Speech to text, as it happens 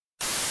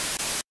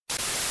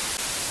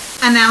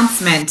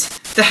Announcement.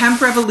 The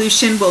hemp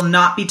revolution will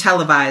not be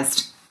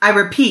televised. I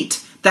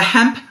repeat, the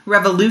hemp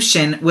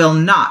revolution will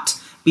not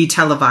be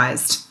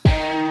televised.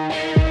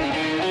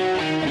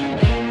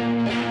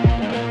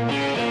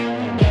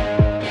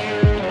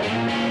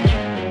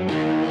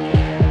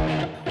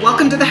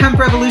 Welcome to the Hemp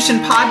Revolution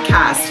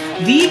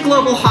podcast, the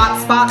global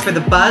hotspot for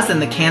the buzz and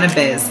the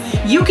cannabis.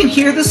 You can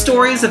hear the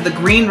stories of the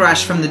green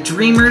rush from the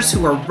dreamers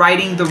who are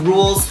writing the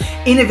rules,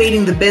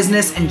 innovating the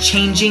business, and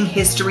changing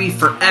history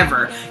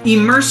forever.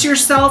 Immerse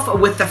yourself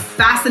with the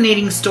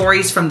fascinating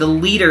stories from the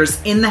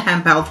leaders in the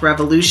hemp health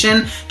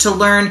revolution to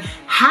learn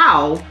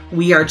how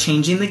we are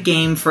changing the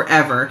game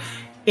forever.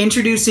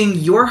 Introducing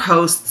your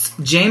hosts,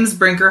 James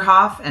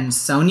Brinkerhoff and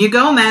Sonia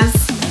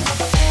Gomez.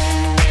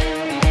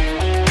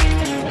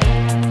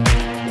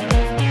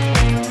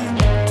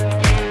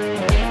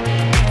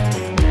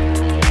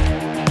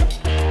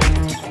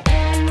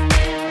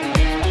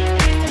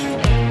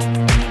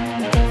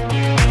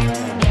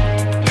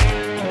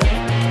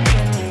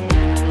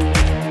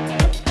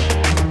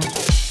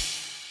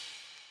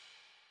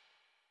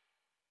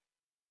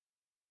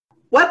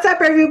 What's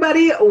up,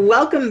 everybody?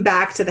 Welcome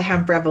back to the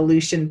Hemp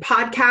Revolution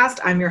podcast.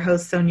 I'm your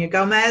host, Sonia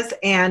Gomez,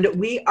 and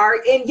we are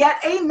in yet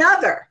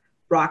another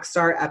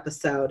rockstar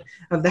episode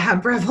of the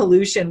Hemp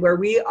Revolution, where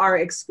we are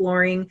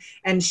exploring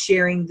and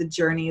sharing the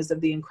journeys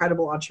of the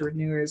incredible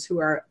entrepreneurs who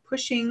are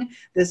pushing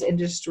this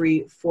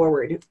industry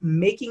forward,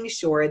 making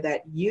sure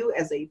that you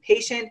as a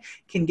patient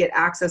can get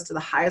access to the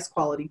highest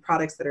quality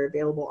products that are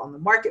available on the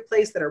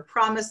marketplace that are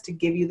promised to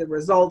give you the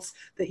results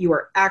that you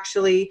are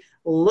actually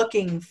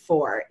looking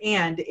for.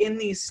 And in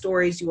these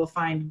stories, you will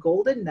find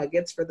golden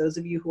nuggets for those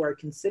of you who are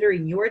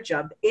considering your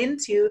jump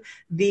into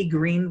the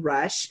green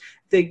rush.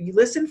 You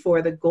listen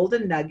for the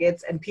golden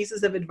nuggets and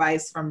pieces of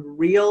advice from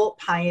real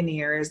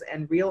pioneers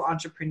and real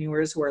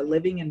entrepreneurs who are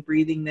living and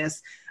breathing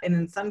this, and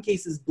in some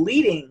cases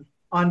bleeding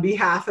on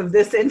behalf of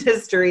this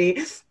industry,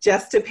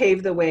 just to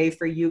pave the way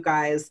for you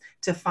guys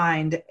to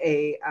find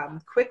a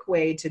quick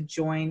way to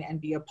join and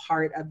be a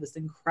part of this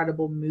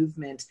incredible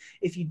movement.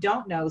 If you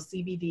don't know,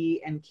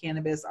 CBD and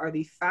cannabis are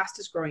the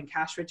fastest growing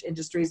cash-rich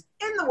industries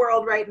in the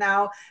world right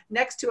now,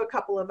 next to a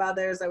couple of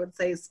others. I would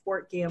say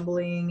sport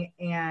gambling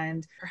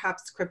and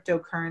perhaps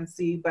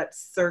cryptocurrency, but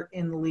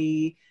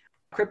certainly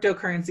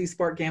cryptocurrency,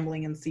 sport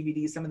gambling, and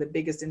CBD, some of the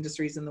biggest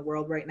industries in the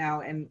world right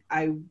now. And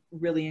I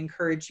really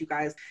encourage you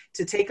guys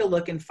to take a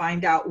look and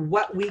find out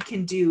what we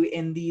can do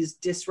in these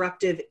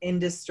disruptive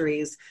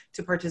industries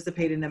to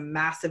participate in a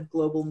massive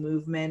global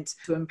movement,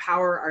 to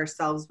empower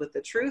ourselves with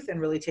the truth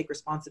and really take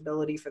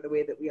responsibility for the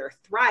way that we are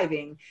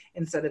thriving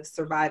instead of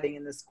surviving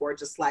in this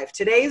gorgeous life.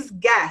 Today's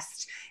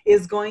guest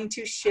is going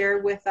to share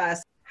with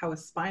us how a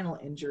spinal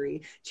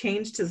injury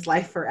changed his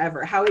life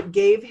forever, how it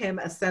gave him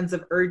a sense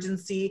of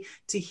urgency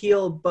to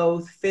heal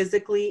both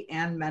physically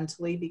and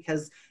mentally,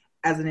 because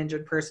as an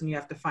injured person, you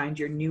have to find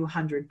your new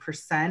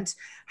 100%,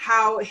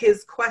 how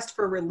his quest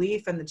for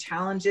relief and the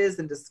challenges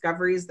and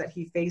discoveries that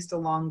he faced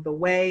along the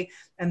way,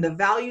 and the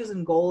values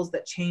and goals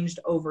that changed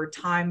over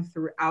time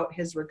throughout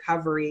his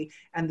recovery,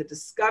 and the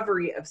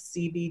discovery of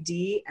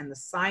CBD and the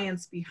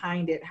science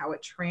behind it, how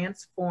it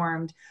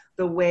transformed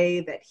the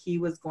way that he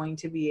was going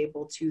to be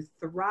able to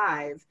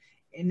thrive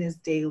in his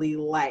daily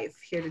life.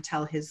 Here to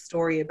tell his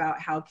story about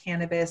how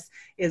cannabis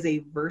is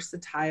a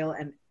versatile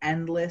and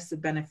endless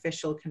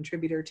beneficial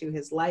contributor to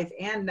his life,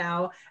 and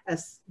now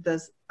as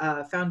the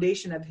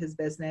foundation of his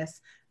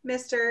business,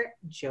 Mr.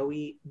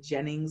 Joey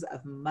Jennings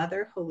of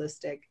Mother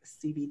Holistic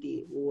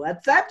CBD.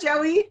 What's up,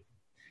 Joey?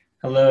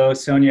 Hello,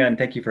 Sonia, and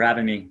thank you for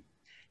having me.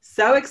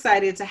 So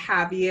excited to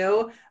have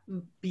you.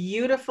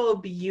 Beautiful,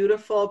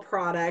 beautiful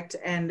product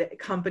and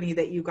company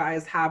that you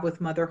guys have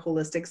with Mother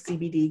Holistic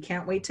CBD.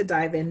 Can't wait to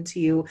dive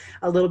into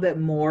a little bit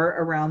more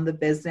around the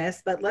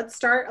business, but let's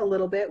start a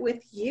little bit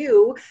with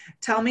you.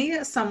 Tell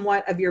me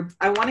somewhat of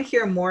I want to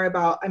hear more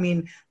about,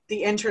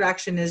 the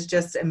introduction is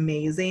just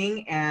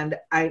amazing. And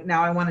I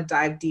want to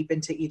dive deep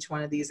into each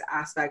one of these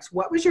aspects.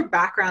 What was your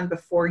background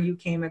before you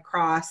came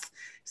across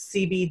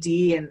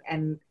CBD,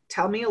 and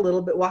tell me a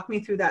little bit, walk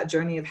me through that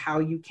journey of how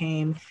you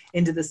came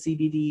into the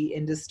CBD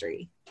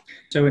industry.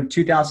 So in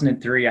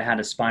 2003, I had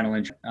a spinal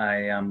injury.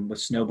 I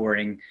was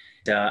snowboarding.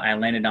 I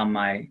landed on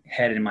my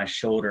head and my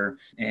shoulder,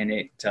 and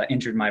it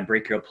injured my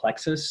brachial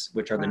plexus,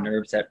 which are the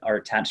nerves that are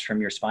attached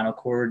from your spinal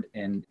cord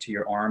and to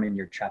your arm and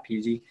your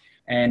trapezius.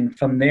 And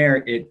from there,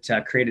 it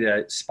created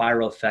a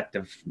spiral effect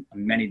of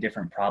many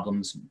different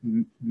problems.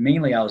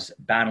 Mainly, I was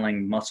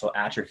battling muscle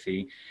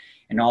atrophy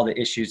and all the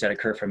issues that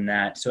occur from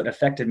that. So it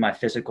affected my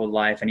physical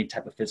life, any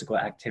type of physical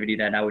activity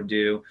that I would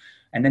do.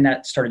 And then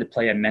that started to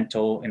play a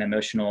mental and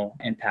emotional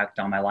impact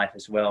on my life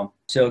as well.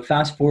 So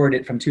fast forward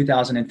it from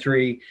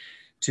 2003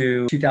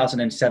 to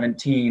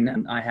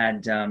 2017,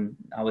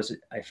 I was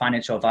a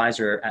financial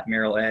advisor at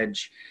Merrill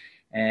Edge,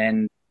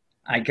 and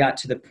I got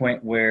to the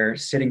point where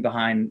sitting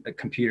behind a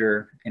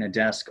computer in a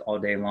desk all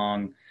day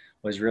long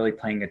was really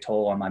playing a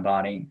toll on my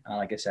body.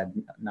 Like I said,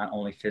 not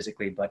only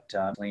physically, but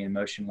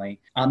emotionally.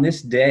 On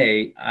this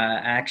day, I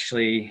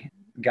actually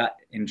got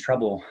in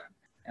trouble,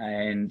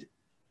 and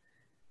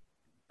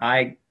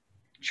I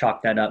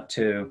chalk that up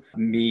to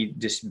me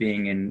just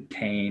being in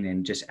pain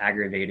and just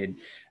aggravated.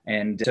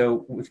 And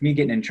so with me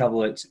getting in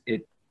trouble,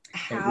 it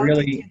How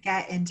really, did you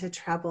get into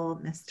trouble,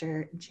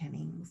 Mr.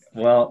 Jennings?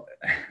 well,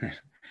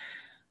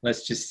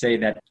 let's just say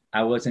that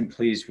I wasn't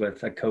pleased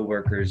with a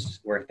coworker's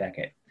work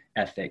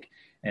ethic.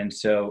 And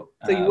so,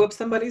 So you whooped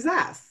somebody's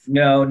ass?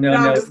 No,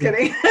 I'm just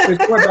kidding. It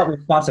was more about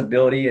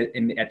responsibility at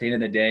the end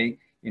of the day,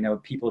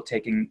 people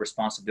taking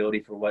responsibility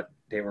for what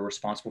they were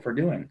responsible for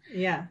doing.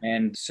 Yeah.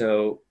 And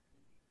so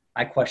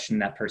I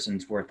questioned that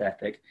person's work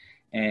ethic,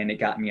 and it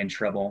got me in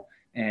trouble.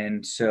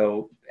 And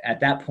so at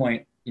that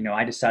point,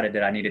 I decided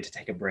that I needed to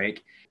take a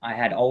break. I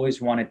had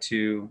always wanted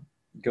to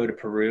go to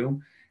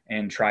Peru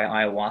and try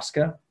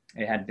ayahuasca.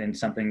 It had been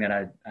something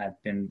that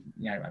I've been,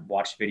 I've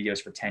watched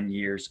videos for 10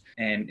 years,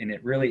 and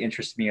it really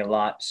interested me a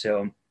lot.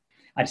 So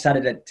I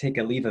decided to take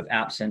a leave of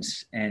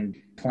absence and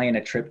plan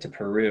a trip to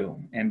Peru.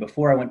 And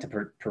before I went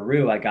to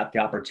Peru, I got the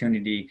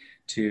opportunity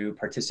to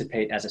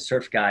participate as a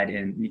surf guide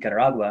in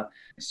Nicaragua.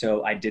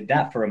 So I did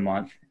that for a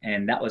month,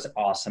 and that was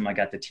awesome. I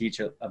got to teach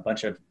a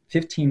bunch of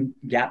 15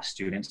 GAP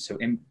students. So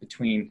in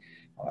between,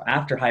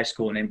 after high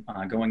school and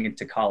going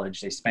into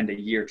college, they spend a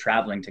year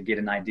traveling to get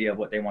an idea of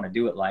what they want to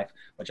do at life,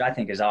 which I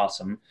think is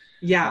awesome.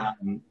 Yeah.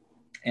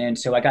 And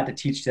so I got to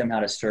teach them how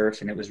to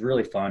surf, and it was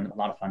really fun, a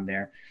lot of fun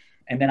there.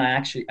 And then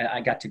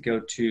I got to go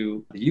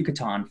to the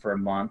Yucatan for a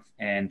month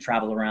and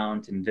travel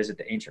around and visit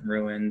the ancient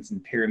ruins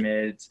and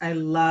pyramids. I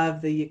love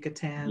the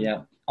Yucatan.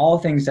 Yeah, all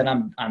things that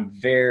I'm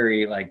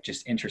very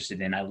just interested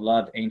in. I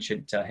love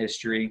ancient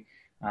history,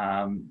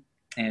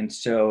 and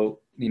so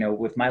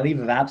with my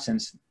leave of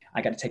absence,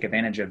 I got to take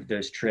advantage of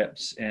those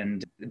trips.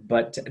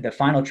 But the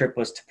final trip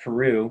was to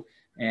Peru,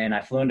 and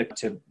I flew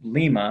into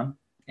Lima,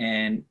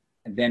 and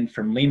then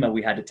from Lima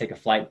we had to take a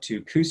flight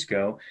to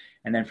Cusco,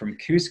 and then from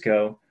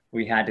Cusco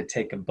we had to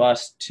take a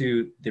bus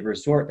to the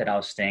resort that I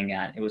was staying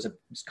at.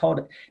 It's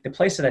called, the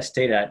place that I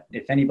stayed at,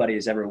 if anybody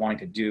is ever wanting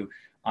to do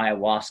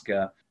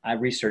ayahuasca, I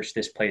researched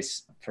this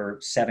place for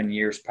 7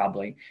 years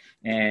probably.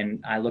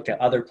 And I looked at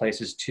other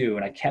places too.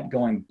 And I kept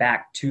going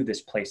back to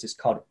this place. It's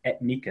called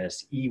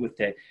Etnikas, E with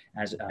the,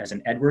 as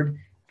an Edward,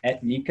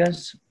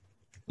 Etnikas,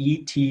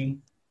 Etnikas.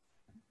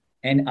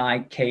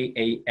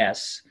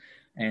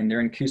 And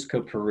they're in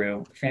Cusco,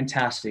 Peru.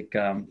 Fantastic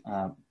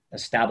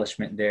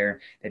establishment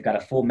there. They've got a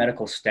full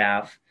medical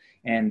staff,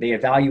 and they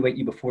evaluate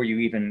you before you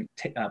even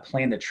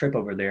plan the trip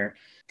over there.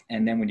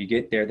 And then when you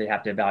get there, they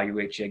have to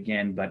evaluate you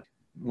again. But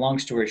long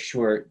story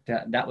short,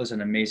 that was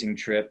an amazing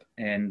trip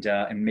and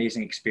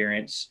amazing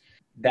experience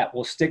that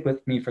will stick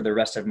with me for the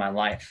rest of my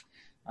life.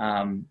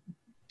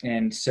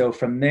 And so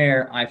from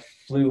there, I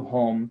flew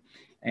home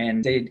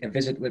and did a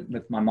visit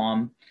with my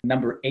mom,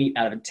 number 8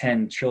 out of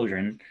 10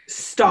 children.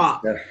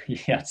 Stop. So,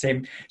 yeah,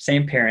 same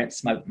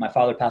parents. My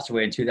father passed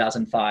away in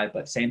 2005,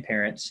 but same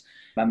parents.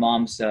 My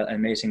mom's an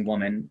amazing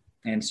woman.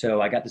 And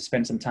so I got to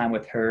spend some time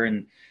with her.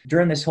 And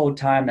during this whole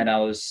time that I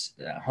was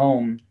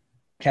home,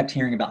 I kept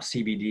hearing about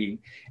CBD.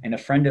 And a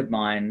friend of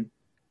mine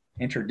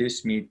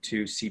introduced me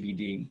to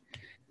CBD.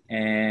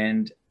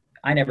 And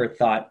I never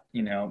thought,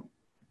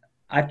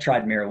 I've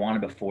tried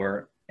marijuana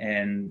before,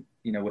 and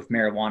with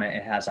marijuana,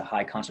 it has a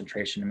high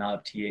concentration amount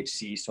of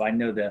THC. So I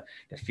know the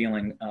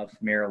feeling of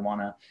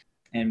marijuana.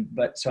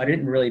 So I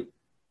didn't really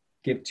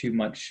give too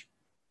much,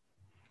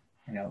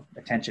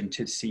 attention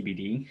to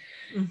CBD.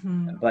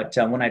 Mm-hmm. But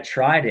when I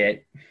tried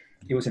it,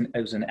 it was an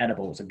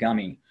edible, it was a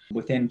gummy.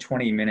 Within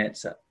 20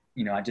 minutes,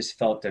 I just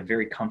felt a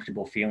very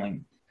comfortable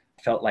feeling.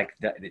 Felt like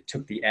that it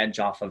took the edge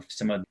off of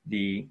some of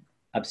the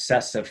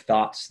obsessive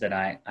thoughts that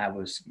I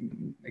was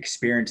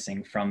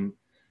experiencing from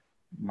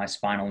my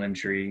spinal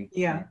injury,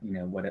 yeah,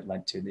 what it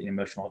led to, the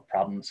emotional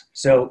problems.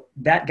 So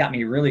that got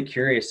me really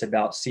curious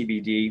about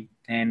CBD.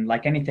 And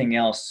like anything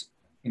else,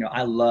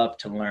 I love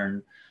to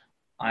learn.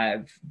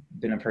 I've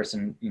been a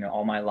person,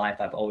 all my life,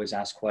 I've always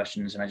asked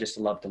questions, and I just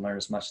love to learn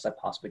as much as I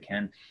possibly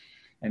can.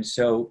 And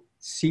so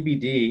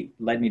CBD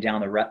led me down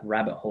the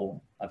rabbit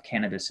hole of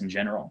cannabis in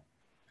general.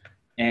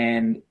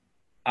 And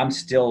I'm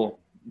still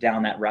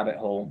down that rabbit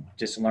hole,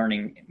 just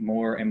learning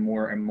more and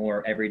more and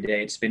more every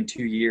day. It's been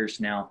 2 years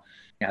now.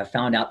 I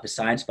found out the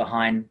science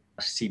behind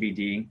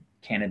CBD,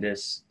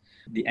 cannabis,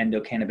 the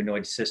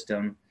endocannabinoid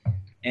system,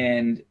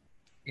 and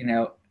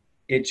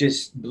it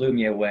just blew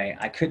me away.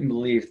 I couldn't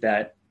believe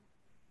that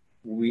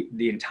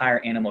the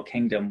entire animal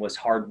kingdom was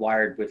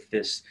hardwired with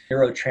this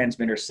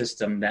neurotransmitter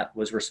system that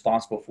was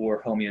responsible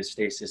for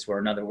homeostasis, or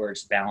in other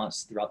words,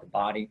 balance throughout the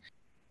body.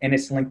 And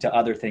it's linked to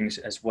other things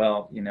as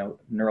well,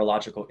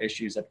 neurological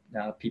issues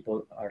that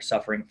people are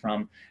suffering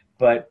from.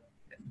 But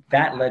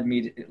that led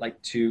me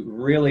to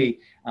really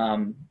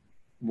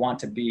want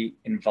to be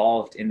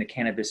involved in the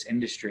cannabis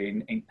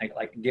industry.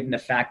 And given the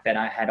fact that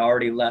I had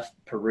already left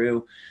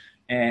Peru,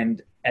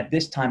 and at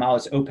this time I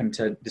was open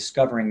to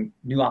discovering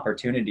new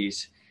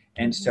opportunities.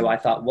 And so I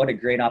thought, what a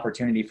great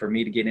opportunity for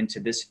me to get into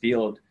this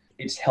field.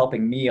 It's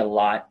helping me a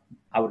lot.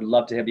 I would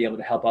love to be able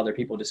to help other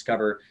people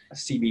discover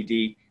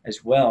CBD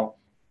as well.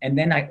 And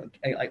then I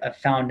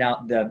found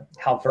out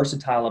how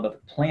versatile of a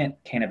plant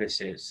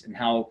cannabis is, and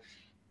how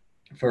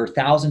for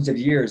thousands of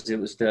years, it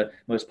was the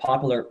most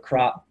popular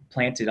crop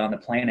planted on the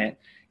planet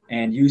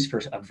and used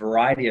for a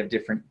variety of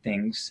different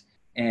things.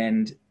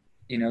 And,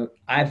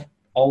 I've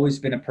always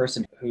been a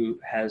person who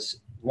has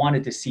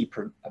wanted to see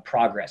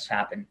progress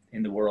happen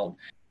in the world.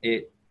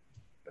 It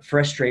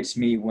frustrates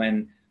me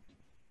when,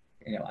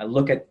 I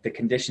look at the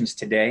conditions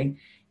today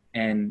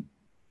and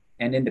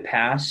in the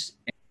past,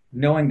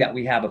 knowing that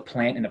we have a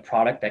plant and a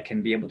product that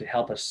can be able to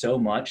help us so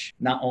much,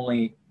 not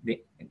only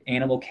the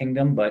animal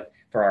kingdom, but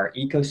for our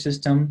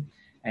ecosystem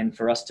and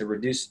for us to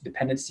reduce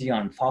dependency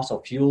on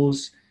fossil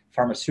fuels,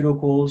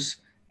 pharmaceuticals,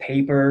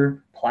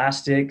 paper,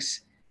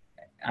 plastics.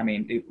 I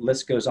mean, the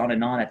list goes on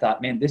and on. I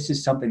thought, man, this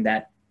is something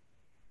that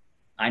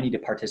I need to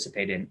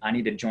participate in. I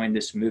need to join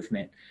this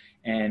movement.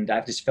 And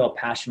I've just fell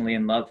passionately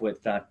in love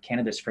with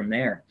cannabis from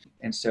there.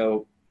 And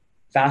so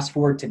fast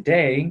forward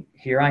today,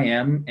 here I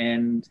am,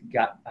 and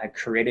I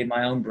created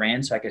my own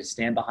brand so I could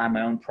stand behind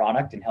my own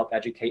product and help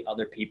educate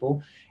other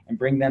people and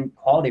bring them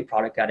quality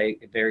product at a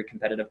very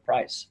competitive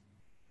price.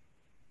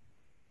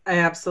 I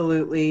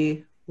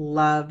absolutely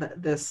love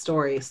this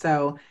story.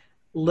 So,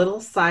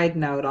 little side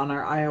note on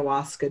our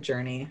ayahuasca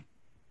journey.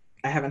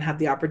 I haven't had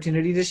the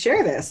opportunity to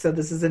share this, so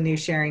this is a new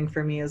sharing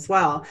for me as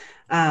well.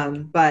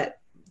 But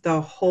the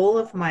whole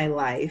of my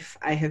life,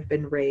 I have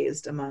been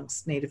raised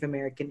amongst Native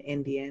American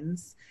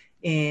Indians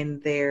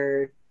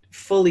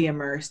fully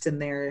immersed in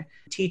their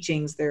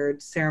teachings, their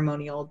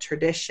ceremonial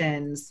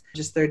traditions,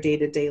 just their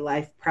day-to-day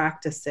life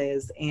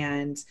practices.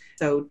 And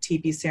so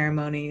teepee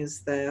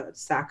ceremonies, the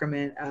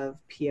sacrament of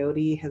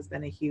peyote has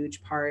been a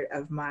huge part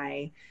of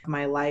my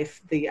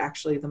life. The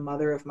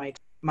mother of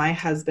my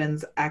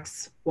husband's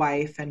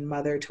ex-wife and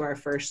mother to our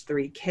first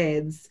 3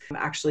 kids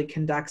actually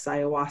conducts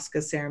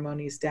ayahuasca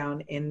ceremonies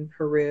down in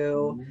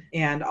Peru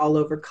and all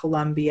over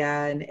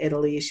Colombia and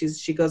Italy.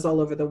 She goes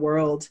all over the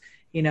world,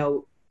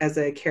 as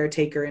a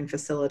caretaker and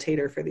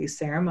facilitator for these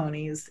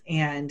ceremonies.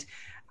 And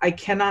I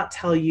cannot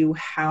tell you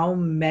how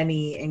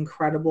many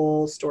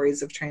incredible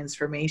stories of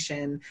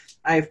transformation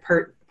I've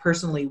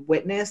personally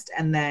witnessed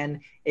and then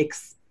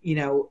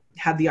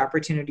had the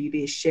opportunity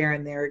to share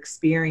in their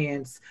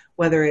experience,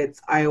 whether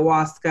it's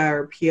ayahuasca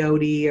or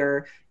peyote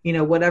or,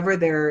 whatever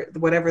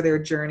their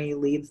journey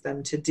leads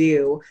them to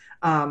do.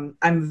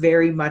 I'm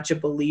very much a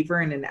believer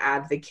and an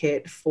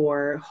advocate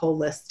for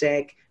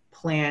holistic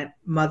plant,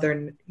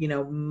 mother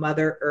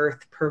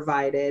earth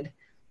provided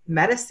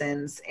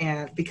medicines.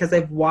 And because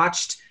I've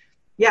watched,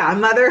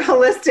 mother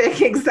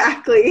holistic,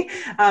 exactly.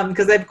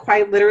 Because I've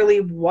quite literally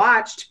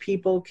watched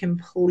people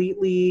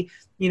completely,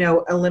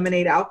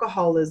 eliminate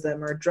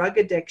alcoholism or drug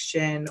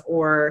addiction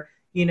or,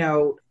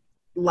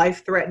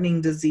 life-threatening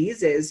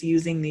diseases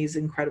using these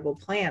incredible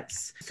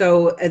plants.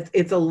 So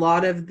it's a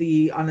lot of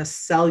on a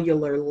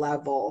cellular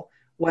level,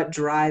 what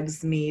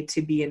drives me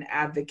to be an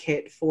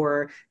advocate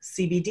for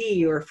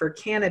CBD or for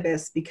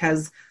cannabis,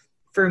 because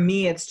for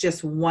me, it's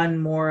just one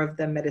more of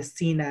the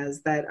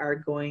medicinas that are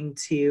going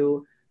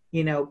to,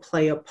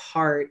 play a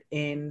part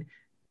in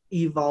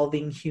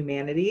evolving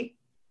humanity.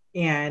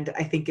 And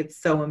I think it's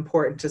so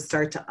important to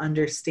start to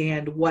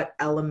understand what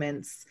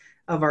elements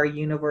of our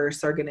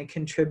universe are going to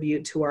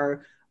contribute to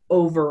our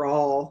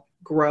overall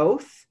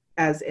growth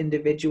as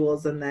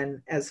individuals and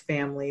then as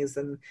families,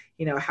 and,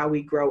 how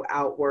we grow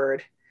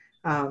outward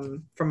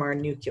from our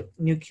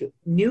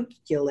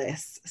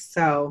nucleus.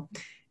 So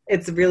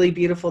it's really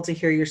beautiful to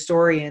hear your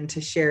story and to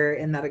share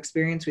in that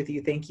experience with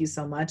you. Thank you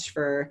so much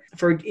for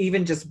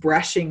even just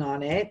brushing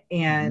on it.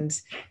 And,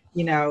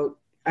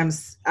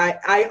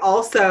 I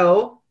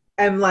also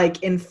am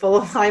like in full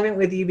alignment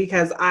with you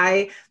because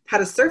I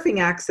had a surfing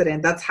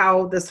accident. That's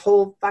how this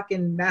whole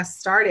fucking mess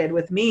started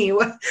with me.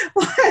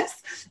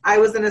 I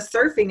was in a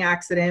surfing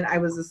accident. I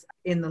was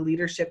in the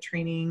leadership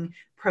training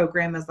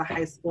program as a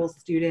high school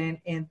student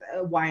in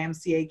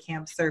YMCA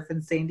Camp Surf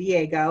in San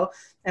Diego.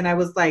 And I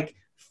was like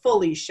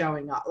fully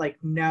showing off, like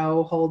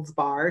no holds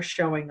bar,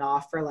 showing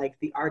off for like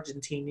the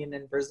Argentinian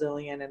and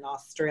Brazilian and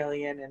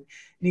Australian and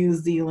New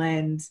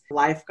Zealand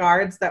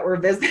lifeguards that were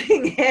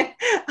visiting it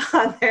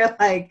on their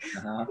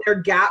their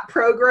gap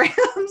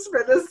programs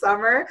for the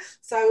summer.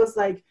 So I was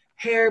like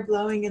hair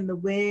blowing in the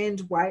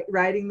wind,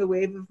 riding the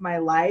wave of my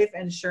life.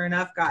 And sure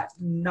enough, got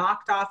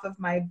knocked off of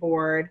my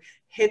board,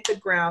 hit the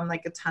ground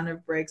like a ton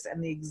of bricks,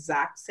 and the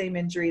exact same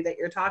injury that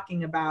you're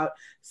talking about,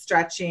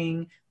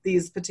 stretching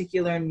these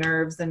particular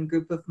nerves and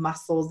group of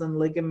muscles and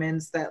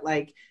ligaments that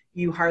like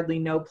you hardly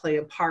know play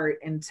a part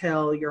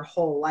until your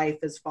whole life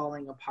is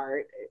falling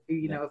apart.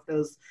 If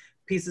those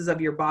pieces of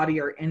your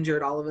body are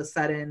injured all of a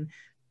sudden,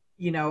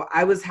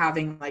 I was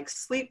having like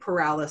sleep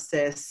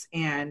paralysis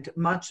and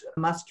much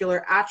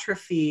muscular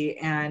atrophy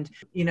and,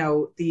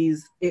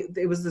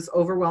 it was this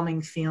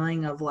overwhelming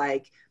feeling of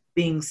like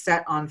being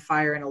set on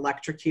fire and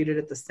electrocuted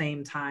at the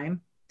same time.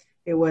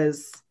 It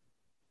was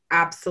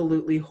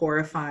absolutely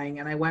horrifying.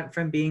 And I went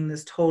from being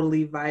this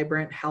totally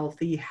vibrant,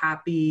 healthy,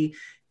 happy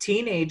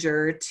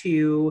teenager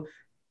to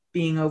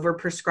being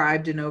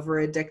overprescribed and over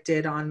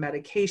addicted on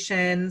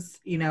medications,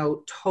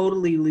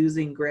 totally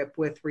losing grip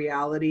with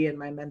reality and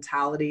my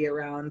mentality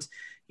around,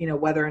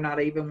 whether or not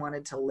I even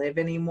wanted to live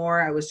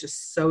anymore. I was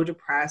just so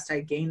depressed.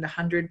 I gained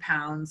 100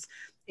 pounds,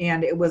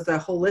 and it was a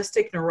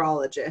holistic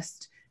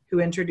neurologist who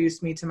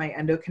introduced me to my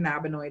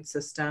endocannabinoid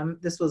system.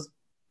 This was,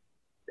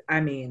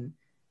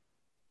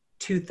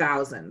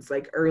 2000s,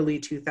 like early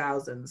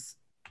 2000s,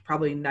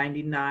 probably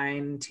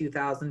 99,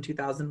 2000,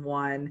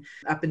 2001,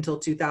 up until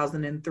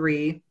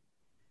 2003.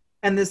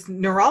 And this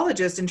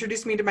neurologist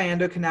introduced me to my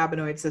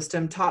endocannabinoid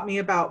system, taught me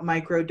about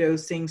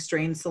microdosing,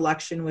 strain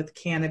selection with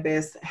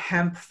cannabis,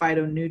 hemp,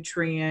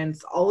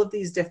 phytonutrients, all of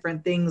these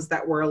different things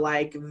that were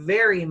like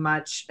very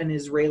much an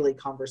Israeli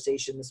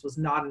conversation. This was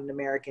not an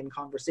American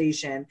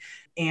conversation.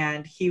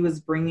 And he was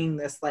bringing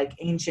this like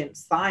ancient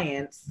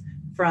science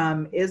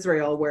from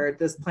Israel, where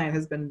this plant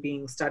has been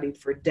being studied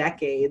for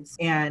decades.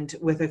 And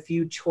with a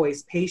few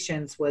choice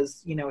patients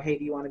was, hey,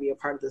 do you want to be a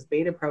part of this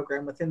beta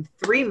program? Within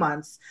 3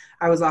 months,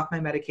 I was off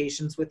my medication.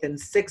 Within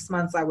 6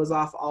 months, I was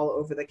off all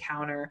over the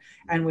counter.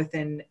 And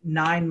within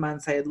 9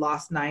 months, I had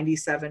lost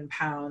 97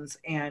 pounds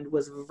and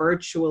was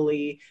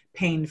virtually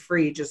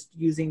pain-free, just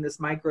using this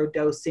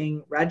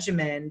microdosing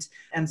regimen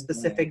and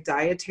specific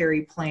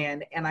dietary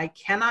plan. And I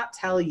cannot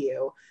tell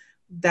you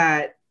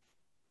that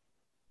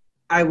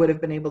I would have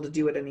been able to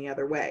do it any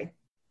other way,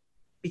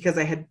 because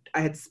I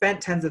had spent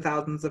tens of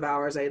thousands of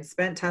hours. I had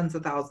spent tens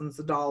of thousands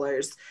of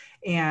dollars.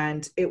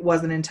 And it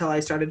wasn't until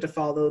I started to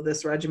follow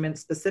this regimen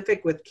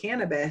specific with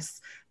cannabis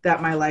that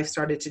my life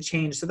started to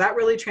change. So that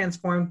really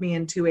transformed me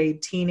into a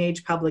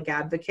teenage public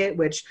advocate,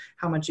 which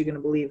how much you going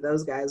to believe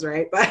those guys,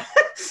 right? But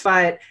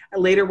I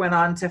later went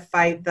on to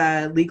fight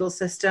the legal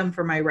system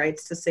for my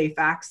rights to safe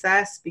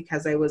access,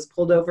 because I was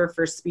pulled over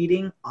for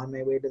speeding on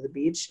my way to the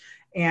beach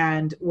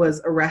and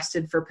was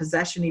arrested for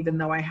possession, even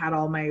though I had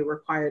all my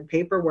required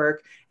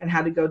paperwork, and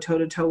had to go toe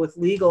to toe with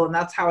legal. And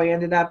that's how I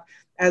ended up,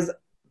 as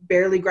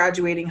barely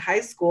graduating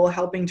high school,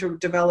 helping to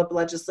develop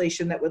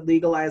legislation that would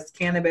legalize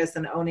cannabis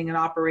and owning and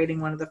operating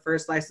one of the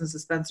first licensed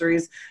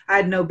dispensaries. I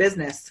had no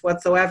business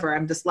whatsoever.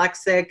 I'm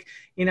dyslexic.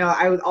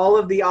 All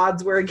of the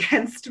odds were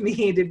against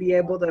me to be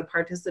able to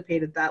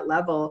participate at that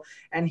level.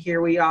 And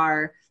here we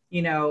are,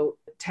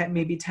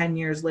 maybe 10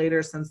 years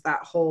later, since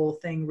that whole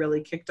thing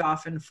really kicked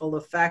off in full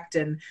effect,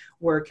 and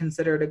we're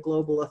considered a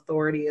global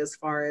authority as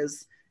far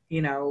as,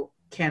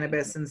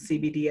 cannabis and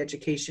CBD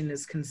education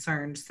is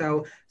concerned.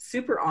 So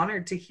super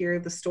honored to hear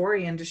the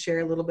story and to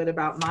share a little bit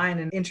about mine,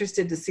 and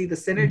interested to see the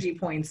synergy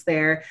points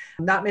there.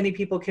 Not many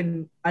people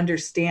can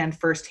understand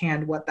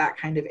firsthand what that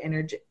kind of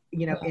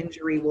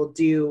injury will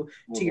do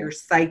to your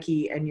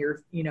psyche and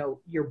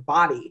your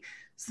body.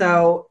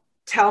 So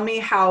tell me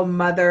how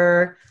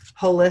Mother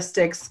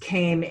Holistics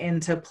came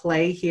into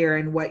play here,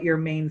 and what your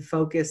main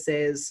focus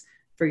is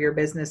for your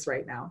business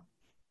right now.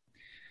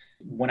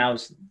 When I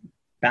was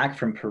back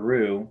from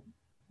Peru,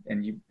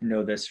 and you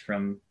know this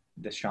from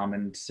the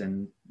shamans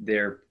and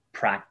their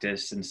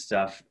practice and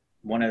stuff,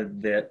 one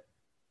of the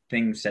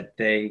things that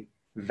they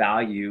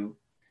value,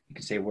 you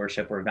can say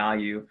worship or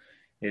value,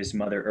 is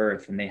Mother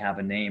Earth. And they have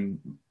a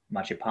name,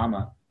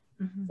 Machipama,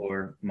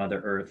 or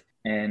Mother Earth.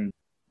 And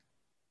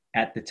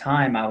at the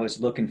time, I was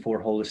looking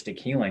for holistic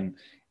healing.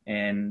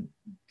 And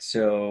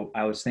so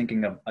I was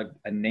thinking of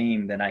a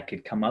name that I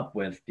could come up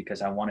with,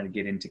 because I wanted to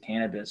get into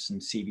cannabis and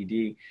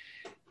CBD.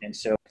 And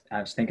so I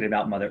was thinking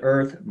about Mother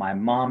Earth, my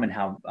mom, and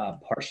how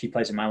part she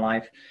plays in my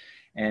life.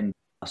 And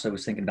also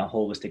was thinking about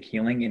holistic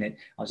healing. And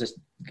I was just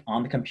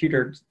on the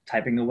computer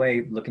typing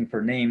away, looking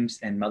for names,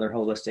 and Mother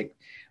Holistic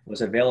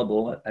was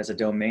available as a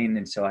domain.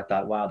 And so I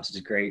thought, wow, this is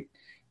great.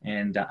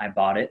 And I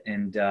bought it.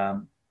 And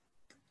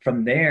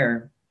from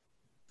there,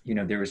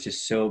 there was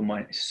just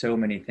so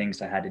many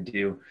things I had to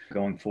do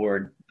going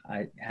forward.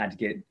 I had to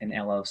get an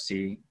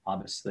LLC,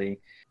 obviously.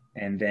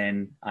 And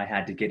then I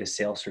had to get a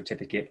sales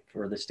certificate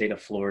for the state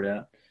of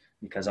Florida,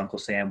 because Uncle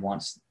Sam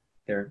wants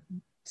their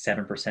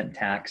 7%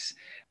 tax.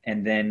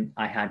 And then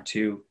I had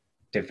to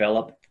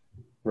develop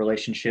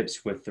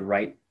relationships with the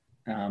right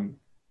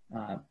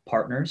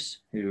partners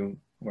who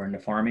were into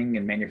farming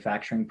and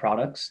manufacturing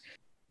products.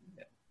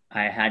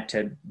 I had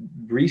to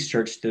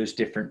research those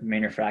different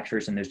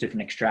manufacturers and those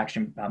different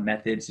extraction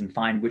methods, and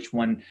find which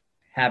one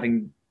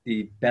having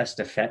the best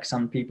effects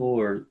on people,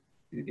 or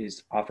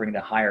is offering the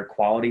higher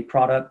quality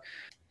product.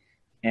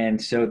 And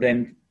so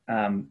then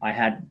I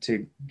had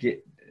to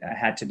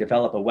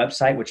develop a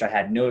website, which I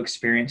had no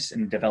experience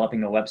in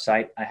developing a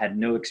website. I had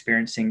no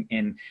experience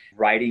in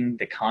writing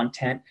the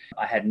content.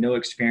 I had no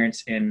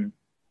experience in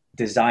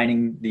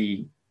designing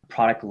the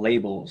product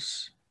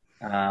labels,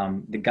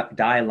 the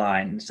dye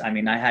lines. I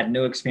mean, I had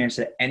no experience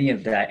at any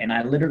of that. And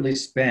I literally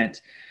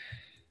spent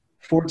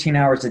 14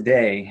 hours a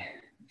day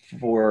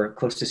for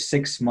close to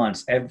 6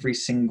 months, every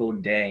single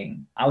day.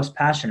 I was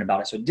passionate about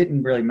it, so it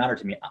didn't really matter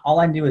to me. All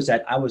I knew is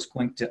that I was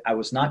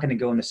not going to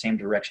go in the same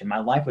direction. My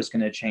life was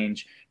going to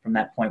change from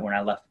that point when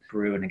I left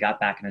Peru and I got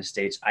back in the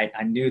States.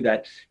 I knew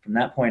that from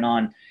that point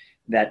on,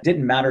 that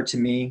didn't matter to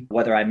me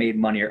whether I made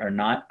money or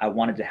not. I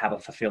wanted to have a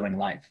fulfilling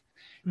life.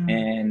 Mm-hmm.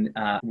 And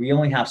we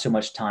only have so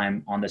much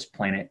time on this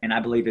planet. And I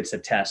believe it's a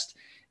test.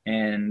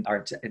 And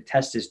our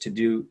test is to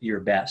do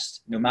your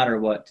best, no matter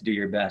what, to do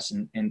your best.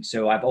 And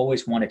so I've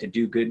always wanted to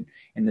do good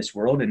in this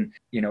world. And,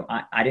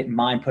 I didn't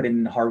mind putting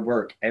in the hard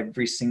work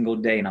every single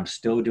day, and I'm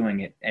still doing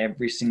it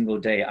every single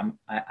day.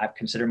 I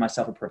consider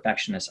myself a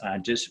perfectionist. I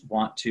just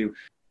want to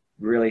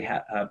really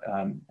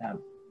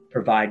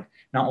provide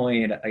not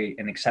only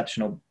an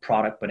exceptional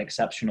product, but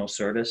exceptional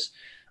service.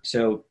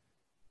 So,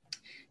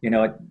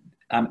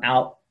 I'm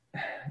out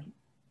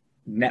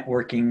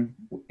networking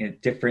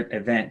at different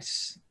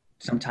events,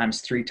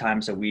 sometimes 3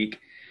 times a week.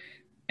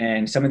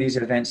 And some of these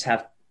events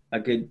have a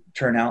good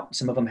turnout.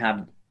 Some of them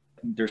have,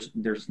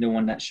 there's no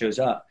one that shows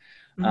up.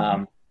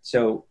 Mm-hmm.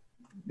 So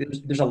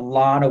there's a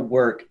lot of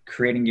work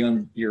creating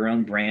your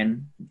own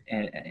brand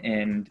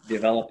and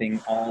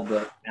developing all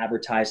the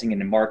advertising and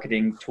the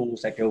marketing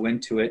tools that go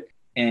into it.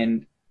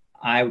 And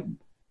I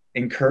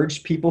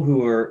encourage people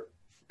who are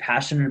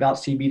passionate about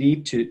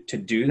CBD to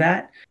do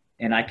that.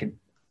 And I could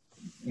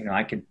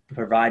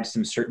provide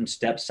some certain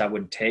steps I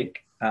would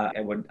take.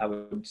 I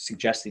would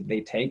suggest that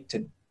they take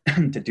to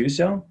do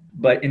so.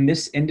 But in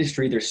this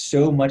industry, there's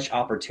so much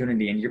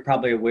opportunity, and you're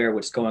probably aware of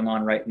what's going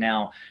on right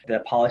now.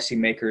 The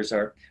policymakers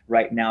are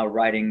right now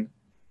writing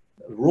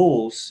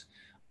rules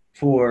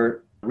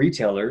for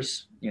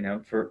retailers,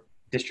 for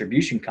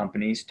distribution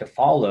companies to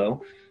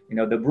follow.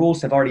 The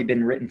rules have already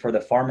been written for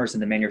the farmers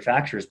and the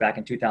manufacturers back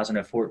in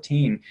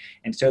 2014.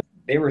 And so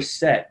they were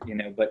set,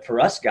 but for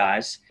us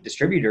guys,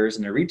 distributors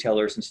and the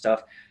retailers and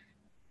stuff,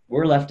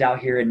 we're left out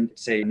here in,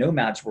 say,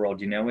 nomad's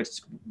world.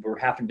 We're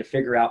having to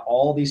figure out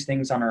all these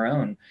things on our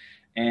own.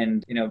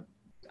 And,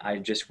 I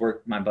just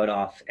worked my butt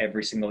off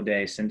every single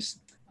day since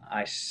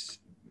I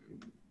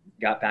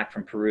got back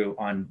from Peru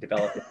on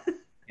developing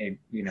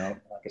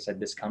like I said,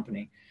 this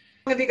company.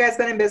 Have you guys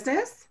been in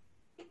business?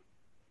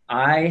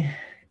 I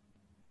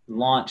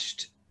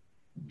launched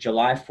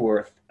July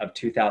 4th of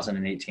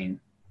 2018.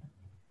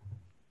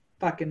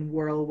 Fucking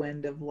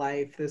whirlwind of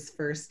life. This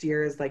first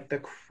year is like the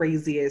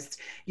craziest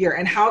year.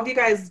 And how have you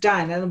guys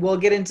done? And we'll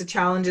get into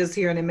challenges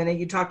here in a minute.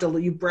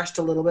 You brushed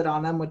a little bit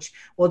on them, which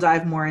we'll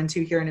dive more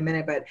into here in a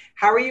minute. But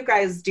how are you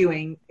guys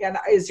doing? And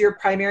is your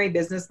primary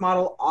business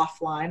model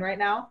offline right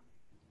now?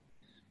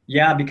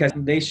 Yeah, because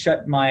they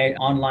shut my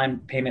online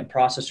payment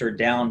processor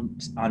down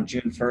on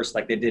June 1st,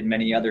 like they did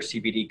many other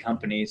CBD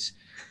companies.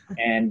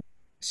 And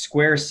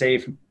Square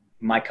saved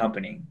my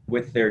company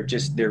with their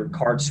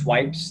card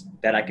swipes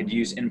that I could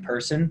use in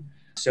person.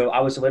 So I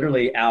was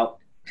literally out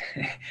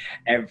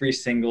every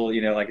single,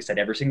 like I said,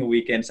 every single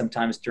weekend,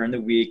 sometimes during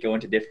the week, going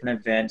to different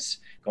events,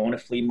 going to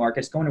flea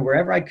markets, going to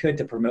wherever I could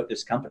to promote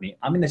this company.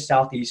 I'm in the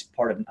southeast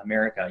part of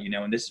America,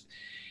 and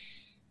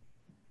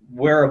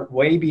we're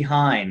way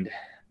behind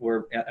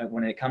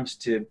when it comes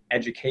to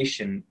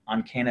education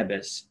on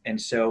cannabis.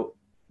 And so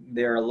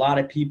there are a lot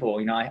of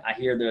people, I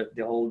hear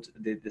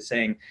the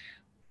saying,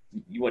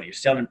 what are you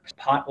selling,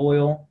 pot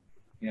oil,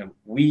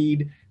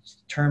 weed,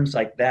 terms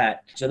like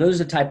that. So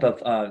those are the type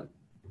of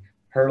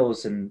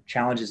hurdles and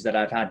challenges that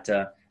I've had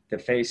to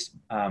face.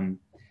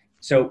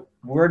 So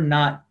we're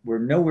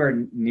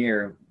nowhere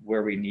near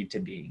where we need to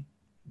be,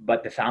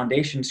 but the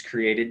foundation's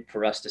created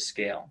for us to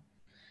scale.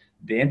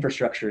 The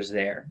infrastructure is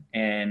there,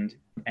 and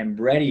I'm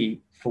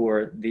ready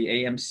for the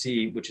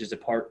AMC, which is a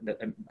part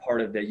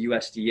of the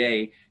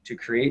USDA, to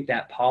create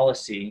that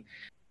policy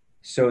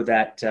so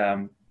that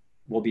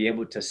we'll be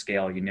able to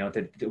scale,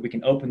 that we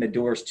can open the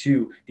doors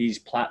to these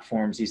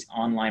platforms, these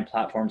online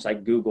platforms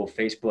like Google,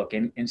 Facebook,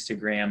 and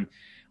Instagram,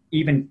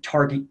 even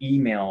target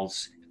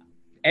emails.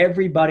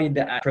 Everybody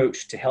that I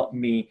approached to help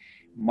me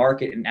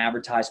market and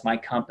advertise my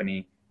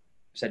company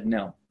said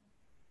no.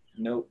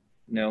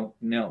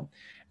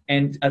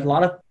 And a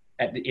lot of,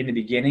 in the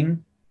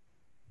beginning,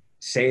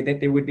 say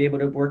that they would be able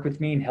to work with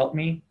me and help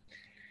me.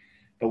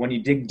 But when you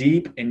dig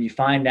deep and you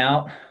find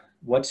out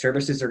what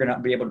services they're going to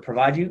be able to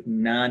provide you,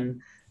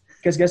 none.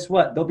 Because guess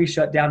what? They'll be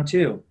shut down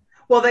too.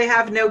 Well, they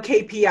have no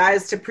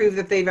KPIs to prove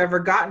that they've ever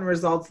gotten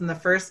results in the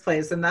first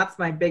place. And that's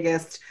one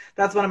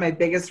of my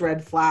biggest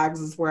red flags,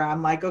 is where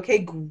I'm like, okay,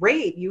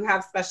 great. You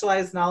have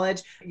specialized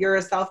knowledge. You're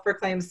a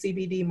self-proclaimed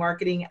CBD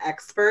marketing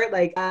expert.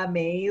 Like,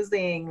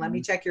 amazing. Let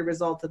me check your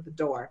results at the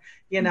door,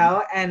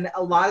 And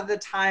a lot of the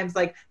times,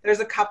 like, there's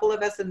a couple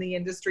of us in the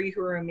industry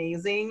who are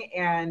amazing,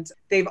 and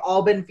they've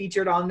all been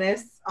featured on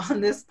this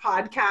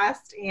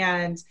podcast.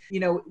 And,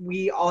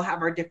 we all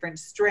have our different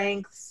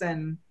strengths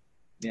and,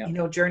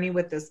 journey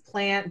with this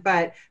plant.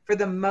 But for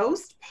the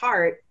most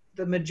part,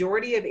 the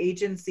majority of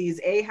agencies,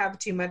 have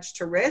too much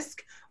to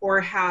risk or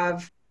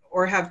have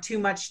too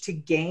much to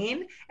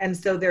gain. And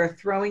so they're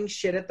throwing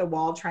shit at the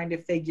wall, trying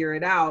to figure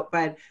it out.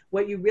 But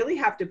what you really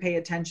have to pay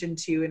attention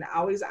to, and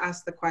always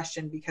ask the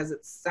question, because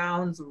it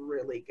sounds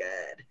really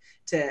good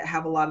to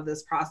have a lot of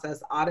this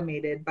process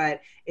automated, but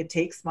it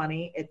takes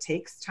money, it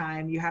takes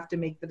time. You have to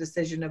make the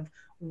decision of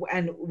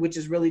and which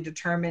is really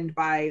determined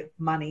by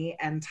money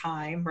and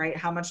time, right?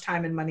 How much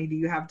time and money do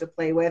you have to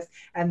play with?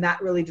 And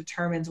that really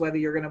determines whether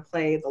you're going to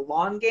play the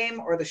long game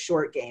or the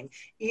short game.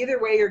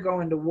 Either way, you're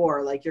going to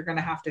war. Like, you're going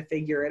to have to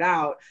figure it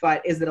out.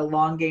 But is it a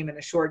long game and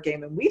a short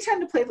game? And we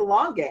tend to play the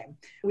long game.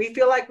 We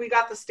feel like we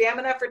got the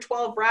stamina for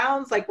 12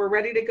 rounds, like we're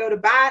ready to go to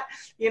bat,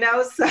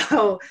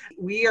 So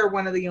we are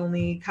one of the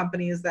only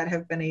companies that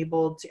have been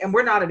able to, and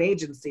we're not an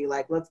agency.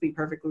 Like, let's be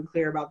perfectly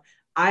clear about,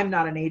 I'm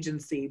not an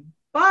agency,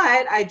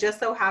 but I just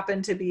so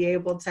happen to be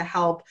able to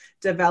help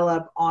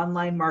develop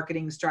online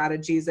marketing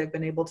strategies. I've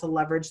been able to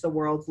leverage the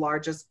world's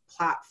largest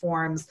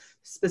platforms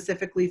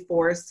specifically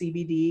for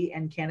CBD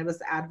and cannabis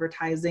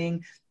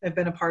advertising. I've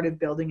been a part of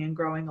building and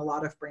growing a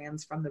lot of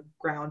brands from the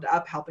ground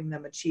up, helping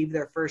them achieve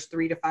their first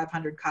 300 to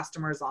 500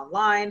 customers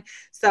online.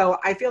 So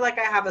I feel like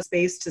I have a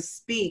space to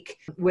speak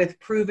with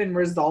proven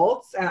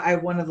results. I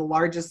have one of the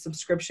largest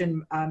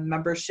subscription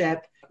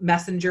membership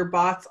messenger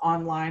bots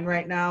online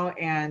right now.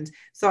 And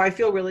so I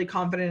feel really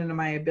confident in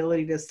my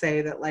ability to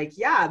say that, like,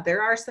 yeah,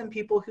 there are some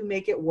people who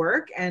make it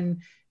work, and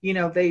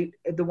the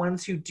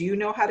ones who do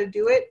know how to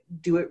do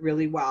it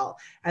really well.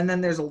 And then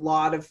there's a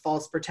lot of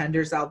false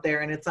pretenders out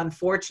there. And it's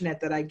unfortunate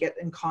that I get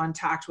in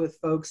contact with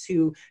folks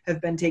who have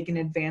been taken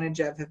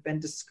advantage of, have been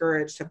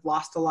discouraged, have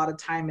lost a lot of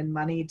time and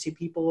money to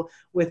people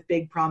with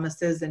big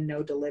promises and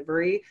no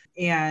delivery.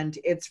 And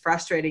it's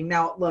frustrating.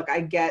 Now, look,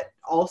 I get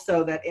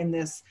also that in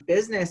this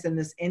business, in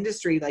this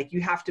industry, like,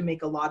 you have to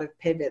make a lot of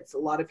pivots. A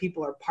lot of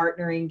people are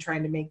partnering,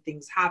 trying to make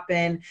things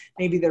happen.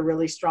 Maybe they're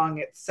really strong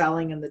at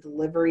selling and the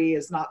delivery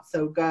is not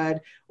so good,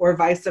 or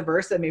vice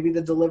versa. Maybe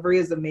the delivery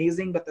is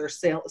amazing, but their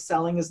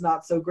selling is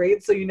not so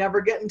great. So you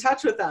never get in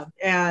touch with them.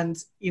 And,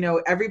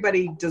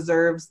 everybody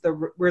reserves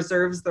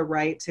the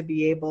right to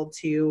be able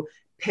to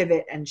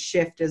pivot and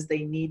shift as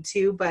they need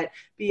to, but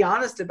be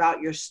honest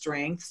about your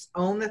strengths,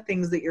 own the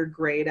things that you're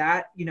great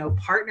at,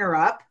 partner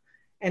up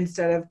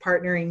instead of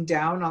partnering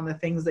down on the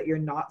things that you're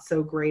not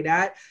so great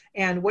at.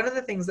 And one of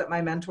the things that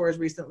my mentors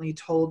recently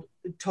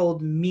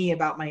told me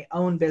about my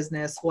own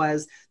business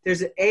was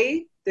there's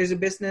a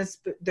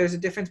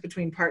difference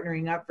between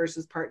partnering up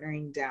versus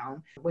partnering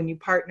down. When you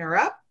partner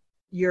up,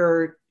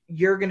 you're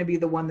going to be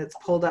the one that's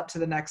pulled up to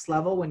the next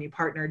level. When you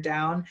partner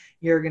down,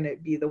 you're going to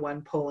be the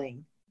one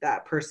pulling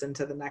that person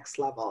to the next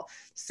level.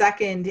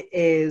 Second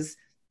is,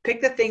 pick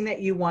the thing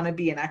that you want to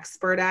be an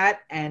expert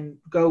at and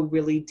go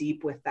really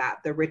deep with that.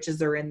 The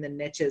riches are in the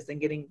niches, and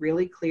getting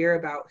really clear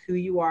about who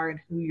you are and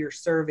who you're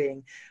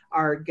serving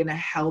are going to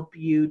help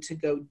you to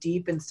go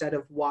deep instead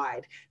of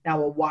wide.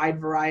 Now, a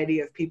wide variety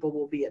of people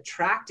will be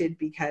attracted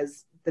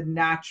because the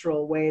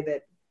natural way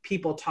that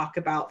people talk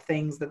about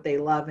things that they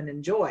love and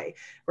enjoy,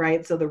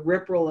 right? So the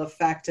ripple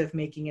effect of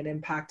making an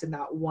impact in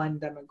that one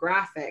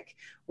demographic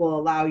will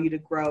allow you to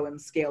grow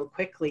and scale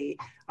quickly,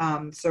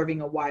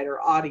 serving a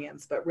wider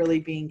audience, but really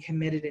being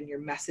committed in your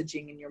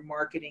messaging and your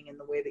marketing and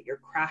the way that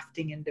you're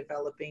crafting and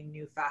developing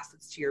new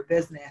facets to your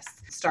business.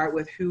 Start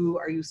with who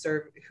are you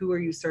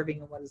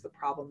serving and what is the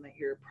problem that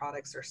your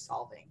products are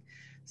solving.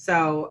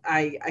 So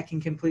I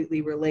can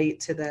completely relate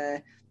to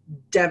the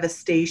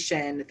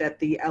devastation that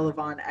the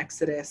Elevon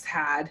exodus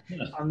had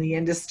on the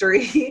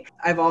industry.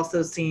 I've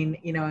also seen,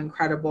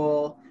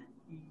 incredible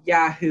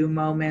Yahoo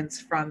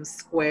moments from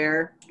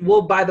Square.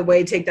 We'll, by the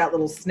way, take that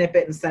little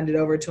snippet and send it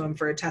over to him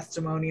for a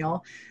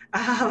testimonial.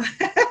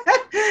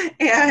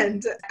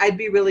 And I'd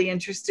be really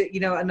interested,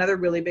 another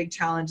really big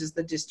challenge is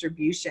the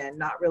distribution,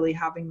 not really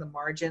having the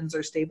margins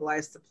or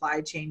stabilized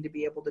supply chain to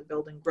be able to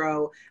build and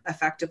grow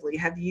effectively.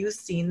 Have you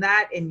seen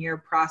that in your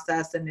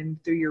process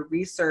and through your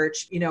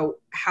research?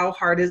 How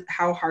hard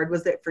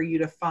was it for you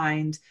to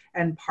find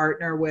and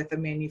partner with a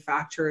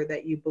manufacturer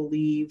that you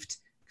believed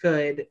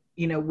could,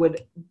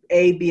 would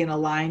A, be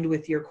aligned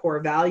with your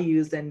core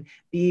values, and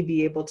B,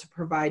 be able to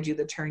provide you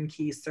the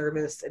turnkey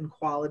service and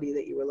quality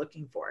that you were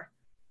looking for?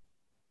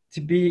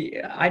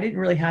 I didn't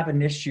really have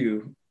an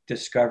issue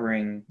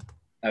discovering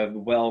a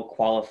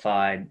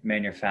well-qualified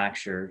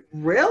manufacturer.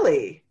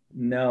 Really?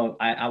 No,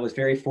 I was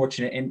very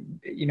fortunate. And,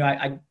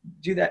 I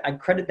do that. I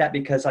credit that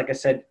because, like I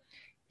said,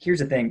 here's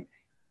the thing.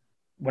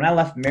 When I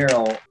left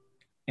Merrill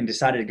and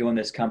decided to go in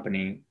this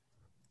company,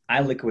 I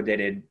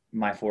liquidated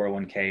my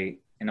 401k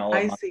and all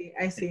of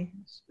I see.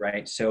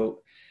 Right.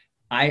 So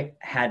I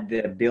had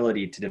the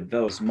ability to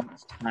devote as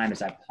much time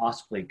as I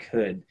possibly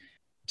could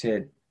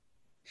to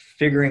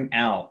figuring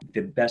out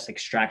the best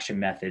extraction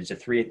methods,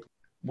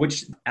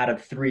 which out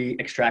of 3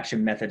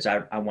 extraction methods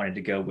I wanted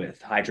to go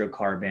with: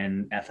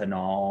 hydrocarbon,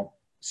 ethanol,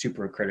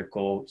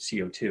 supercritical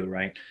CO2,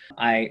 right?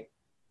 I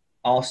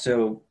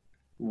also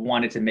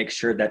wanted to make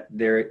sure that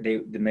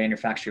the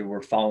manufacturer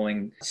were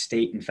following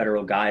state and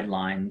federal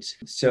guidelines.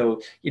 So,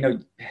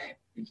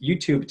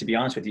 YouTube, to be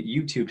honest with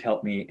you, YouTube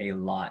helped me a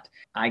lot.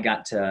 I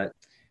got to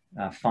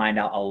find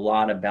out a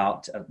lot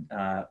about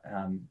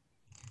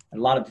a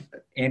lot of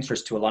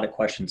answers to a lot of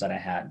questions that I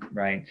had,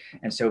 right?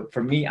 And so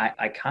for me,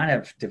 I kind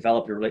of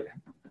developed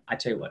I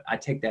tell you what, I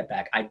take that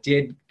back. I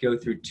did go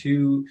through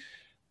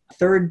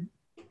third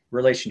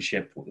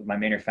relationship with my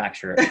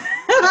manufacturer.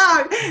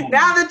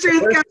 Now the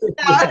truth comes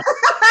out.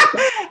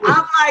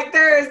 I'm like,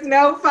 there is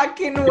no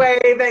fucking way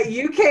that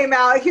you came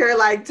out here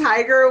like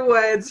Tiger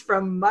Woods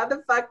from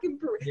motherfucking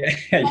Peru.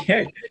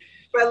 Yeah.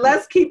 But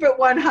let's keep it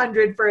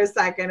 100 for a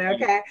second,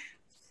 okay?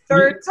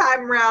 Third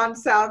time round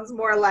sounds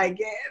more like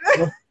it.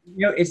 Well,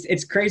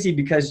 it's crazy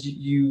because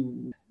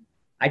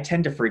I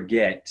tend to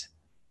forget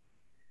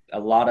a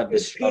lot of the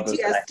struggles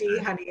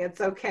PTSD, honey. It's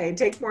okay.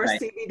 Take more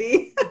right.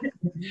 CBD.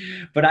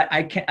 But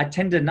I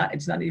tend to not,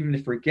 it's not even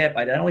to forget,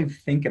 but I don't even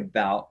think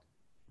about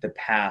the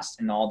past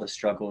and all the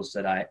struggles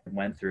that I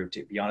went through,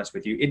 to be honest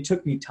with you. It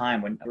took me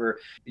time whenever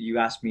you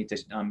asked me to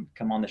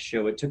come on the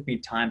show, it took me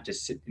time to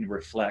sit and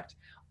reflect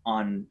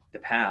on the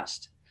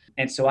past.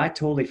 And so I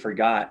totally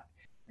forgot,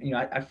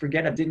 I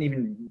forget, I didn't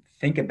even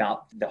think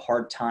about the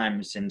hard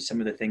times and some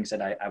of the things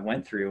that I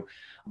went through.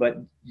 But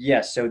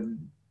yes, so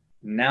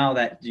now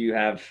that you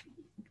have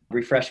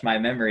refreshed my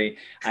memory,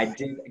 I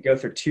did go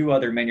through 2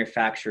 other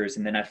manufacturers,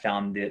 and then I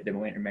found the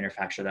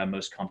manufacturer that I'm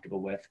most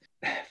comfortable with.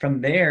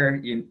 From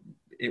there,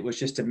 it was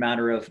just a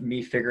matter of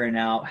me figuring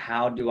out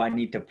how do I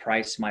need to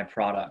price my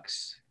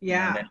products.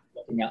 Yeah. And then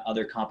looking at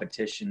other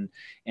competition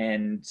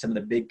and some of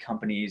the big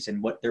companies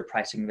and what they're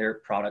pricing their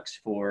products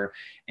for,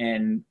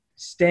 and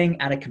staying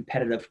at a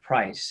competitive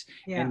price.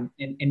 Yeah.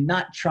 And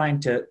not trying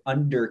to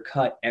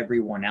undercut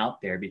everyone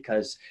out there,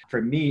 because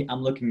for me,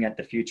 I'm looking at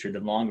the future, the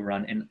long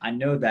run. And I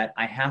know that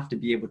I have to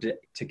be able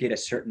to get a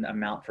certain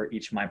amount for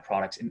each of my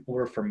products in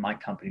order for my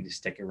company to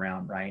stick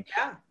around, right?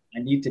 Yeah. I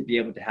need to be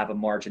able to have a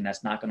margin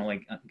that's not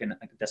going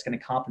to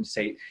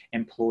compensate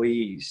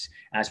employees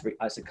as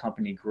the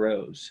company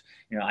grows.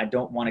 I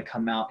don't want to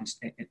come out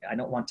and I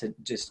don't want to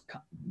just,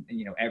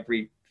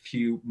 every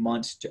few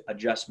months to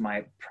adjust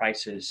my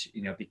prices,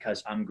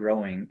 because I'm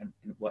growing and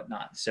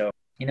whatnot. So,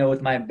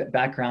 with my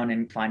background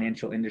in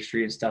financial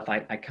industry and stuff, I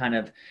kind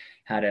of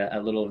had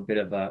a little bit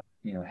of a,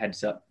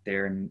 heads up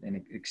there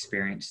and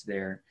experience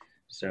there.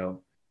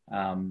 So,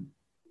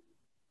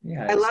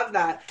 yeah, I love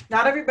that.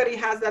 Not everybody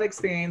has that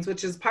experience,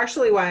 which is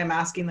partially why I'm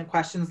asking the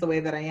questions the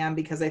way that I am,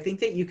 because I think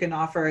that you can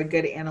offer a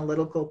good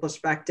analytical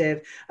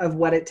perspective of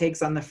what it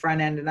takes on the front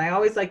end. And I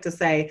always like to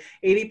say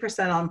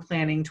 80% on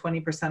planning,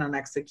 20% on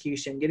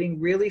execution, getting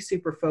really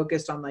super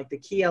focused on like the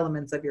key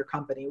elements of your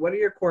company. What are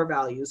your core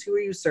values? Who are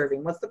you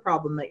serving? What's the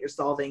problem that you're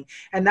solving?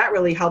 And that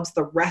really helps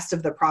the rest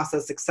of the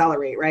process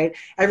accelerate, right?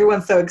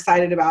 Everyone's so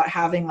excited about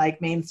having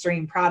like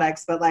mainstream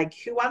products, but like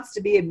who wants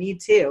to be a me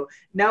too?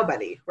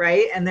 Nobody,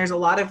 right? And there's a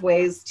lot of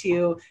ways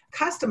to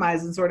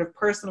customize and sort of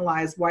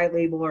personalize white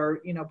label or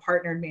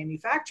partnered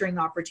manufacturing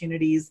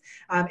opportunities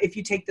if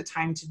you take the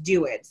time to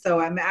do it.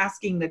 So I'm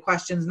asking the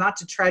questions not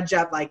to trudge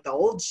up like the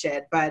old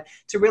shit, but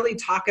to really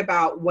talk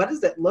about what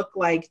does it look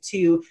like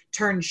to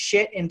turn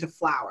shit into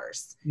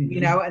flowers,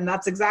 and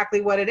that's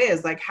exactly what it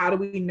is. Like, how do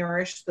we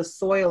nourish the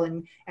soil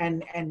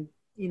and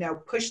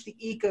push the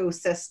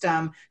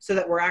ecosystem so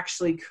that we're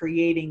actually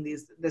creating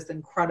this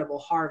incredible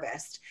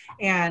harvest.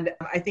 And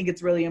I think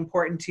it's really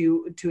important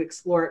to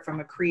explore it from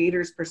a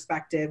creator's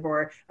perspective,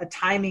 or a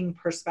timing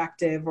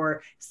perspective,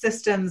 or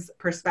systems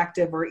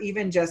perspective, or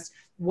even just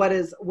what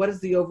is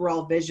the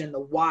overall vision, the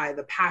why,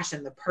 the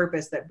passion, the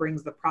purpose that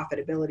brings the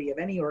profitability of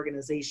any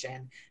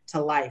organization to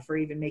life, or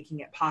even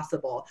making it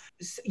possible.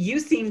 You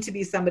seem to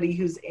be somebody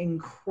who's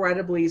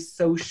incredibly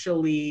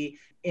socially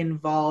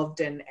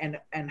involved and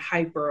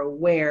hyper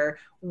aware.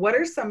 What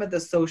are some of the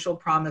social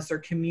promise or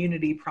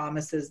community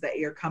promises that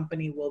your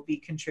company will be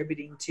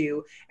contributing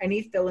to?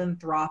 Any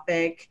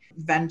philanthropic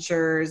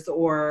ventures,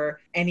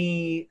 or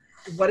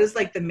what is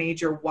like the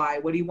major why?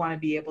 What do you want to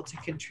be able to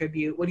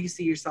contribute? What do you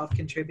see yourself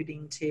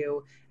contributing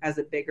to as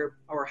a bigger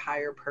or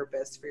higher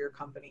purpose for your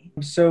company?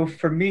 So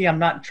for me, I'm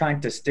not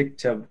trying to stick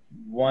to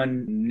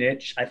one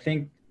niche. I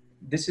think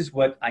this is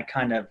what I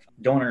kind of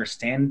don't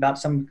understand about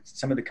some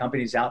of the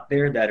companies out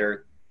there that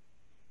are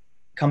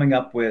coming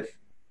up with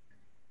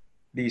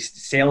these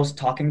sales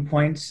talking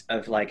points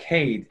of like,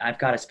 hey, I've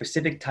got a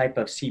specific type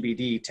of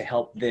CBD to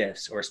help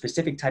this, or a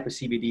specific type of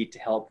CBD to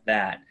help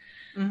that.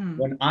 Mm-hmm.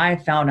 When I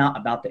found out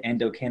about the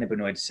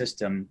endocannabinoid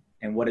system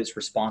and what it's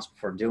responsible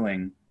for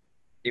doing,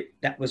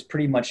 that was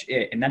pretty much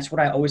it. And that's what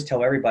I always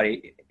tell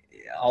everybody,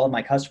 all of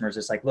my customers.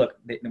 It's like, look,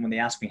 when they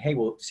ask me, hey,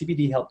 will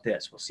CBD help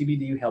this? Will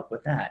CBD help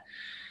with that?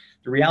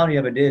 The reality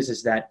of it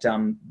is that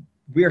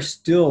we are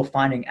still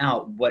finding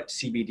out what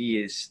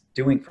CBD is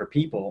doing for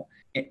people.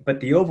 But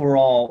the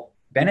overall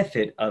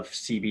benefit of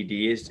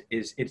CBD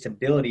is its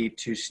ability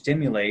to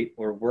stimulate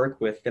or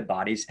work with the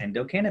body's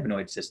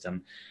endocannabinoid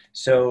system.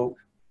 So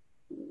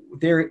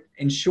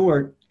in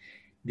short,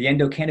 the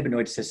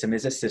endocannabinoid system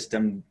is a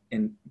system,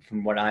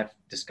 from what I've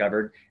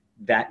discovered,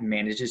 that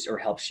manages or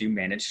helps you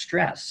manage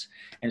stress.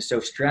 And so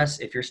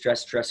if you're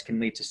stressed, stress can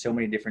lead to so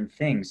many different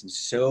things and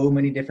so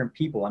many different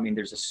people. I mean,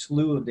 there's a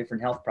slew of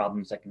different health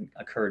problems that can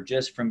occur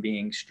just from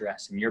being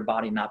stressed and your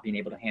body not being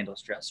able to handle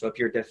stress. So if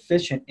you're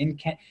deficient in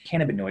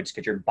cannabinoids,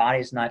 because your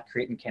body's not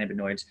creating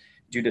cannabinoids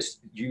due to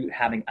you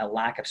having a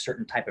lack of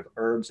certain type of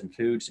herbs and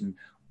foods and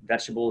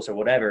vegetables or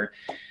whatever,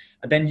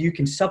 then you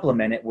can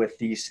supplement it with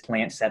these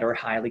plants that are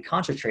highly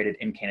concentrated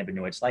in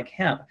cannabinoids like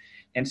hemp.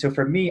 And so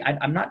for me,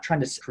 I'm not trying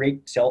to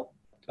create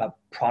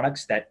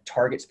products that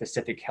target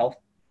specific health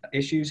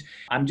issues.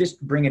 I'm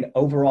just bringing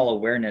overall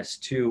awareness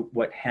to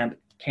what hemp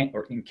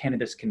in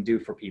cannabis can do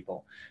for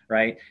people,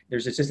 right?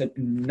 There's just a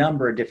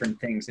number of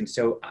different things. And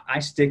so I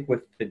stick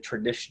with the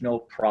traditional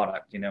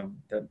product.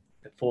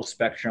 The full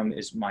spectrum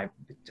is my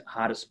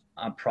hottest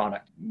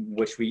product,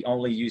 which we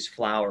only use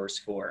flowers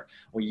for.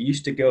 We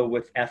used to go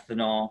with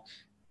ethanol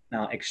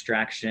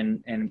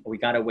extraction, and we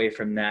got away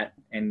from that.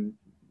 And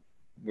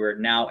we're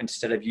now,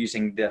 instead of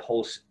using the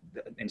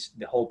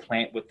whole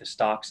plant with the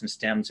stalks and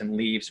stems and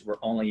leaves, we're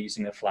only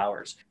using the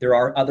flowers. There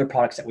are other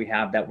products that we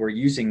have that we're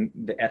using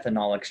the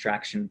ethanol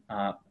extraction,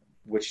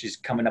 which is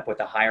coming up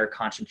with a higher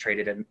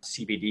concentrated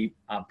CBD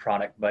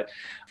product. But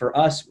for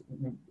us,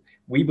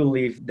 we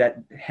believe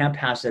that hemp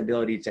has the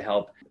ability to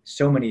help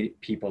so many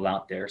people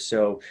out there.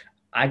 So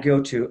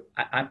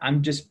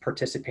I'm just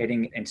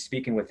participating and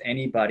speaking with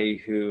anybody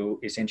who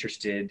is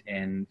interested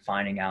in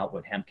finding out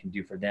what hemp can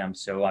do for them.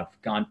 So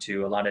I've gone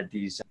to a lot of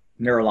these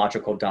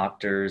neurological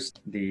doctors,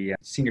 the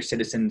senior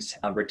citizens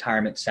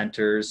retirement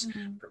centers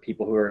for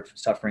people who are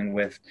suffering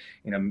with,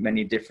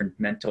 many different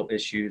mental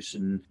issues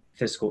and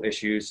physical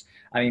issues.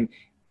 I mean,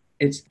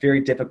 it's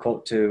very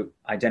difficult to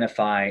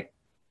identify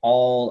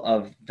all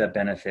of the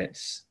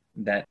benefits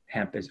that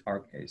hemp is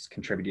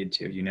contributed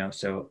to,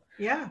 so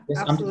yeah,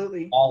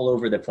 absolutely. I'm all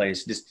over the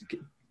place. Just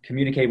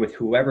communicate with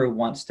whoever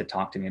wants to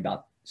talk to me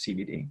about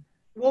CBD.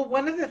 Well,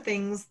 one of the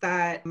things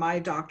that my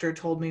doctor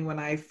told me when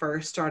I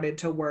first started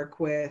to work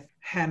with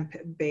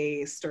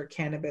hemp-based or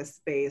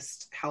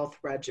cannabis-based health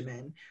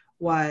regimen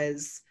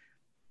was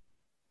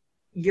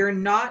it's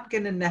not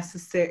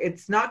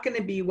going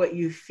to be what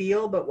you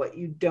feel, but what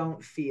you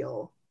don't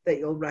feel that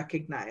you'll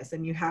recognize.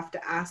 And you have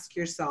to ask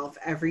yourself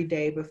every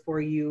day before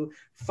you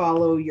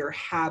follow your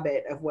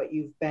habit of what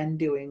you've been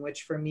doing,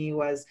 which for me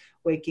was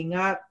waking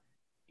up,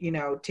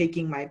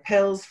 taking my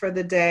pills for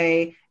the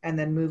day and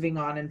then moving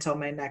on until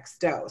my next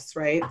dose.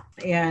 Right.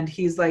 And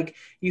he's like,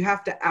 you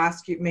have to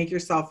make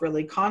yourself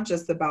really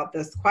conscious about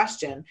this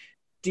question.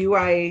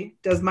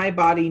 Does my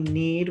body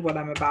need what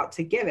I'm about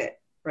to give it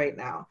right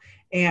now?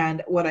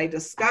 And what I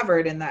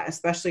discovered in that,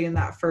 especially in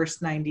that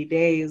first 90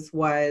 days,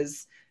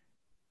 was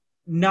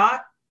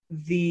not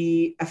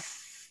the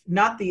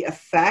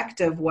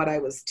effect of what I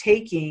was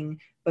taking,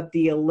 but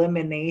the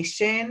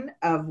elimination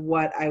of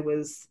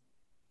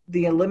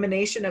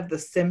the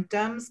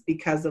symptoms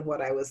because of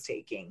what I was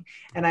taking.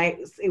 And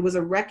it was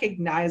a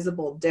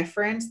recognizable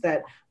difference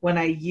that when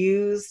I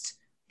used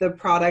the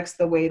products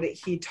the way that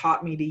he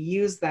taught me to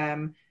use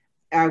them,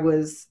 I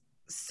was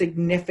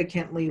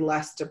significantly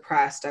less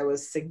depressed. I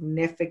was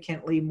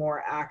significantly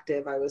more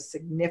active. I was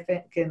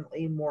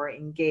significantly more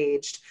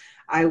engaged.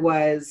 I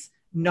was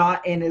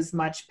not in as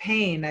much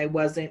pain. I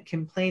wasn't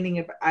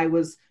complaining. I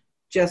was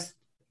just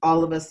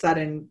all of a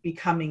sudden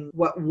becoming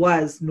what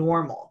was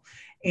normal.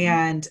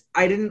 And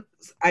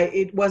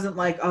it wasn't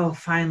like, oh,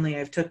 finally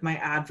I've took my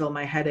Advil,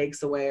 my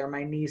headaches away, or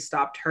my knees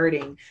stopped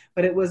hurting.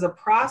 But it was a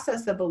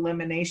process of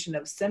elimination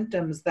of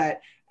symptoms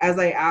that, as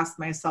I asked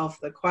myself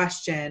the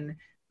question,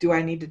 do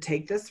I need to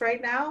take this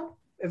right now?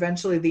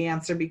 Eventually the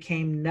answer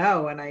became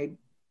no. And I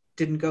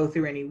didn't go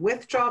through any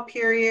withdrawal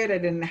period. I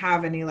didn't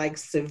have any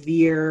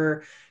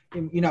severe,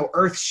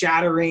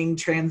 earth-shattering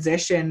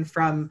transition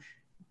from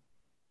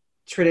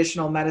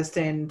traditional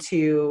medicine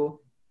to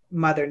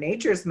Mother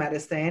Nature's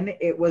medicine.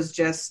 It was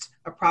just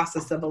a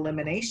process of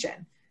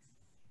elimination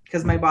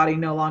because my body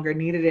no longer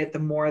needed it the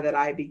more that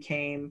I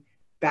became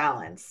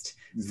balanced.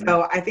 Mm-hmm.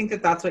 So I think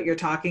that that's what you're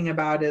talking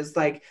about is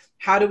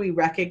how do we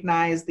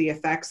recognize the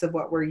effects of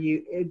what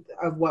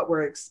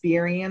we're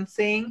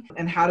experiencing,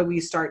 and how do we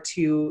start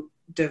to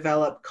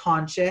develop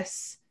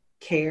conscious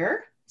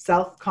care,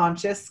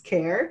 self-conscious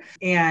care,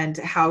 and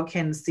how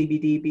can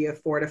CBD be a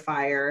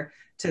fortifier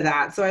to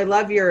that? So I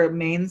love your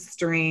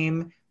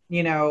mainstream,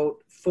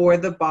 for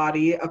the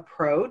body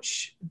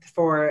approach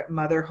for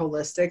Mother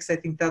Holistics. I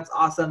think that's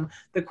awesome.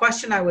 The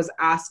question I was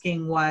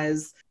asking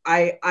was,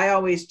 I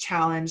always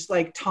challenge,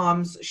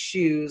 Tom's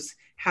Shoes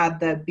had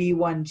the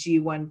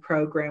B1G1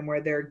 program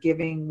where they're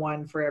giving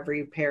one for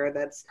every pair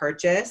that's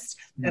purchased.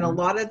 Mm-hmm. And a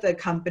lot of the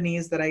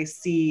companies that I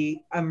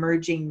see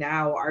emerging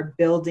now are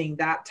building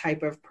that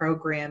type of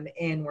program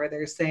in where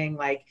they're saying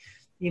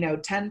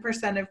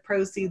 10% of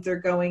proceeds are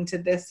going to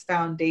this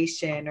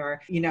foundation, or,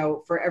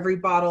 for every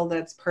bottle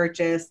that's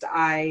purchased,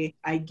 I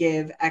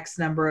give X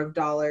number of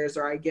dollars,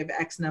 or I give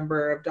X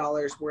number of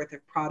dollars worth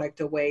of product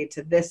away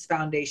to this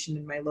foundation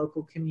in my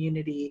local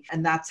community.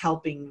 And that's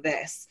helping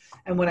this.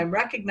 And what I'm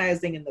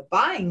recognizing in the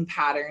buying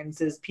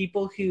patterns is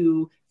people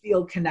who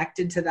feel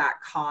connected to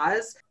that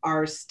cause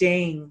are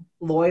staying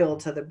loyal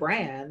to the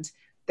brand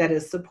that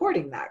is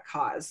supporting that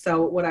cause.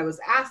 So what I was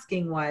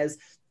asking was,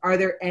 are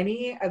there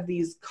any of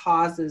these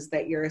causes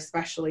that you're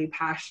especially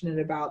passionate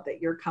about that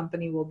your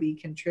company will be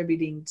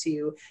contributing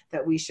to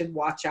that we should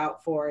watch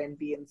out for and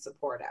be in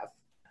support of?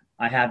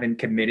 I haven't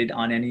committed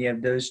on any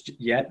of those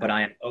yet, but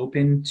I am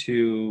open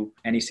to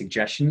any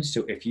suggestions.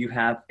 So if you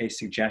have a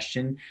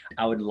suggestion,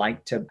 I would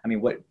like to,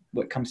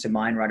 what comes to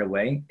mind right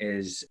away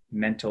is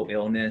mental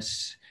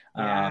illness,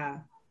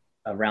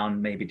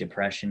 around maybe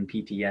depression,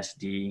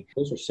 PTSD.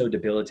 Those are so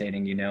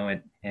debilitating,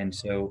 and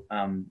so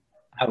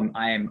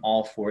I am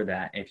all for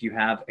that. If you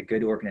have a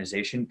good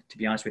organization, to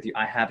be honest with you,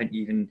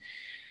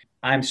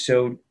 I'm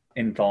so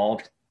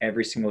involved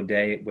every single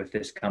day with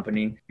this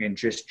company and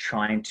just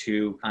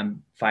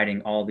I'm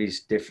fighting all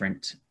these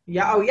different.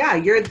 Yeah. Oh yeah.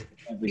 You're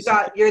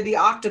the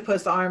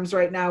octopus arms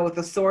right now with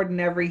a sword in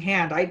every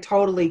hand. I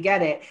totally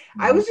get it.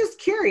 Mm-hmm. I was just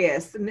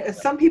curious.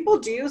 Some people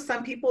do,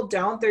 some people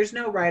don't. There's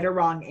no right or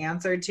wrong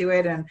answer to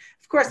it. And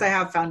of course I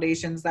have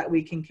foundations that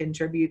we can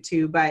contribute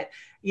to, but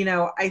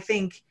I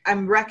think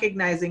I'm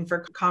recognizing for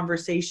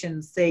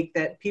conversation's sake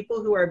that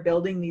people who are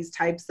building these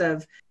types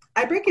of,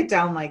 I break it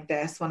down like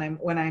this when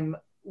I'm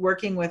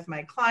working with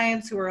my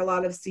clients who are a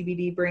lot of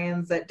CBD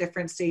brands at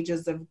different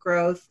stages of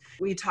growth.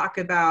 We talk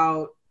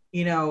about,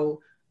 who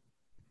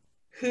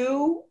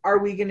are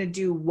we going to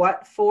do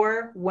what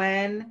for,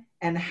 when,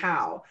 and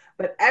how?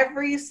 But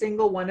every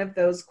single one of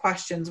those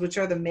questions, which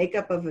are the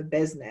makeup of a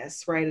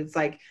business, right? It's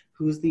like,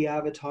 who's the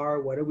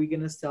avatar? What are we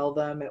going to sell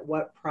them? At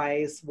what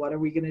price? What are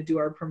we going to do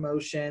our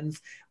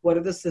promotions? What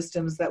are the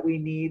systems that we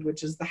need,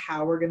 which is the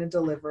how we're going to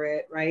deliver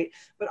it, right?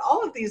 But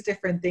all of these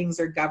different things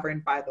are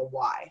governed by the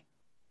why.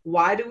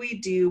 Why do we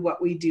do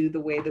what we do the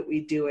way that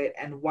we do it?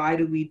 And why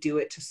do we do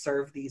it to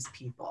serve these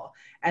people?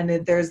 And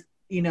that there's,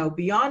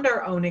 beyond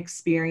our own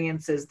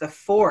experiences, the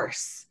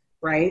force,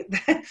 right?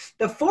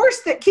 The force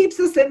that keeps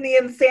us in the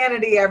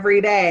insanity every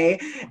day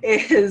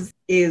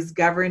is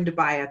governed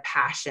by a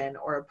passion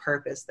or a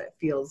purpose that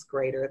feels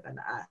greater than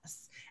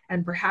us.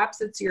 And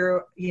perhaps it's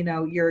your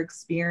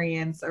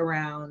experience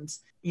around,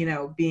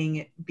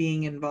 being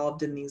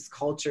involved in these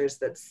cultures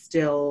that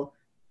still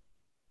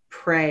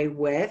pray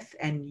with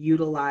and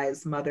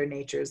utilize Mother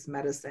Nature's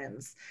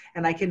medicines.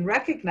 And I can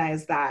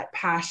recognize that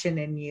passion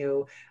in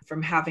you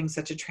from having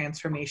such a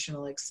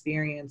transformational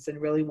experience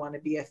and really want to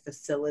be a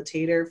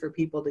facilitator for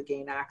people to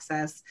gain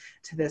access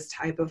to this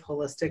type of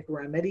holistic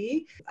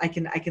remedy. I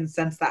can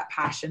sense that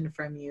passion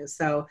from you.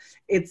 So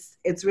it's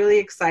really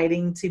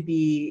exciting to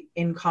be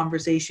in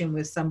conversation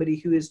with somebody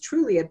who is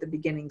truly at the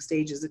beginning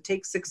stages. It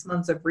takes 6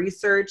 months of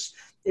research.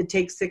 It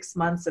takes 6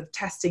 months of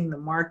testing the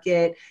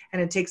market,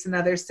 and it takes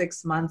another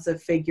 6 months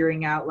of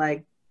figuring out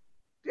like,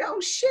 oh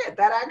shit,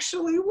 that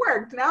actually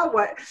worked. Now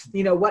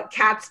what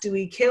cats do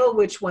we kill?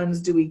 Which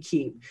ones do we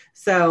keep?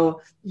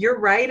 So you're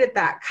right at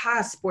that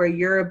cusp where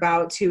you're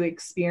about to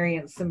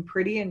experience some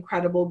pretty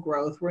incredible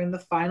growth. We're in the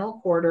final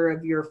quarter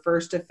of your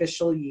first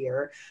official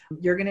year.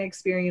 You're going to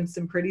experience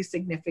some pretty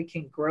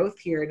significant growth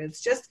here. And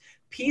it's just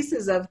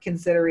pieces of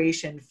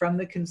consideration from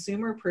the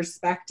consumer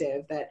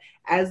perspective that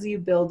as you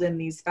build in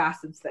these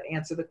facets that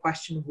answer the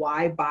question,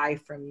 why buy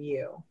from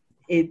you?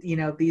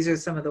 These are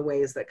some of the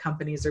ways that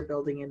companies are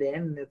building it in,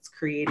 and it's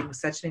creating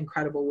such an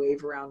incredible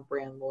wave around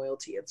brand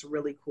loyalty. It's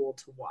really cool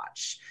to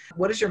watch.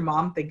 What does your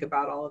mom think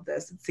about all of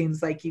this? It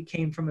seems like you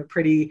came from a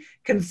pretty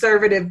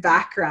conservative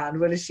background.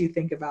 What does she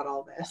think about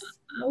all this?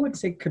 I would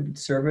say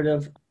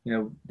conservative.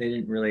 They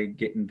didn't really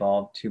get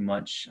involved too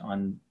much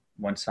on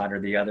one side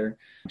or the other.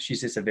 She's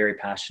just a very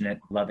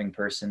passionate, loving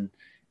person.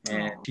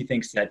 And she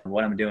thinks that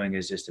what I'm doing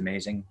is just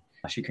amazing.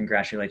 She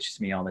congratulates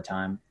me all the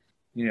time.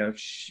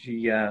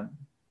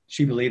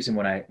 She believes in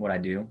what I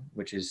do,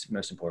 which is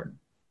most important.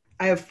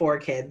 I have 4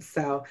 kids,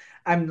 so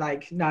I'm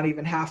like not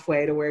even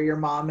halfway to where your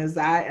mom is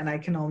at. And I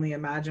can only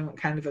imagine what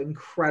kind of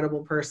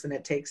incredible person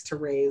it takes to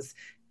raise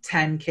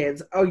 10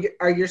 kids. Oh,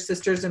 are your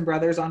sisters and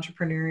brothers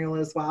entrepreneurial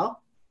as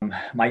well?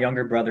 My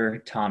younger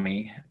brother,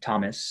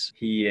 Thomas,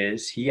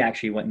 he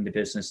actually went into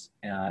business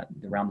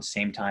around the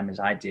same time as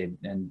I did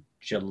in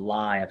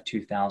July of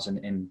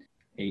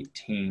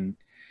 2018.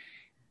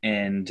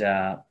 And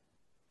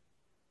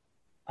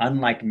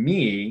unlike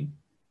me,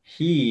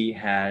 he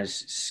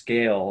has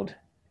scaled.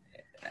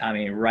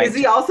 Right. Is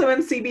he also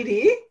in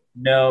CBD?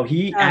 No,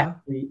 he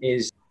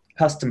actually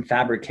custom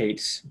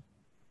fabricates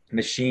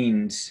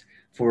machines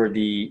for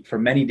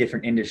many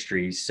different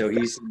industries. So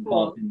he's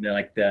involved in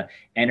the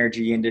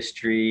energy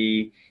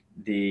industry.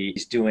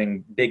 He's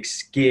doing big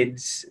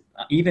skids,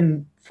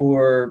 even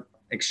for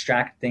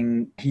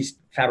extracting. He's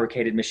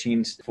fabricated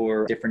machines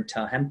for different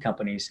hemp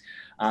companies.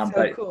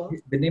 But cool.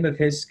 The name of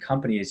his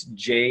company is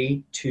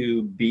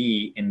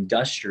J2B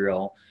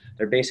Industrial.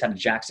 They're based out of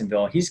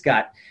Jacksonville. He's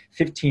got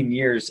 15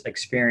 years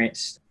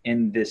experience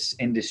in this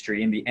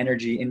industry, in the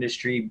energy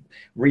industry,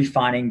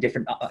 refining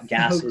different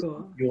gases,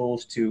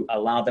 fuels to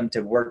allow them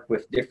to work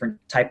with different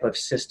type of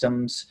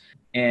systems.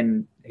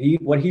 And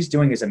what he's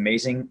doing is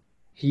amazing.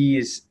 He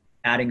is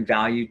adding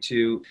value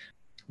to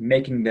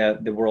making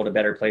the world a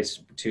better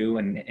place too,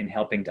 and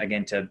helping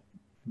again to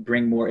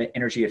bring more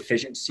energy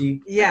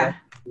efficiency.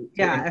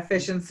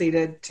 Efficiency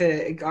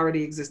to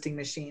already existing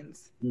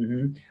machines.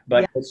 Mm-hmm.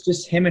 But it's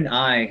just him and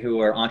I who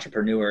are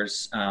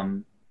entrepreneurs.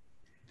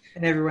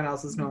 And everyone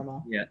else is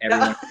normal. Yeah,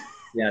 everyone.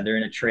 They're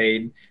in a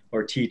trade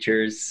or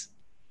teachers.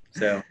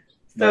 So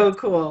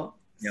cool.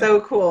 Yep.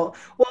 So cool.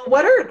 Well,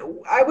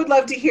 I would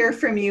love to hear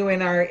from you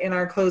in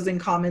our closing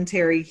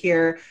commentary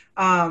here,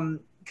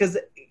 because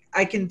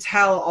I can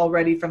tell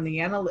already from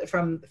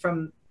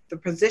the the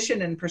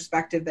position and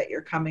perspective that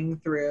you're coming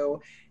through,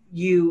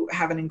 you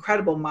have an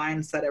incredible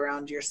mindset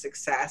around your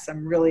success.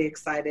 I'm really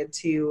excited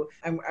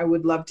I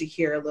would love to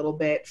hear a little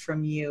bit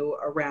from you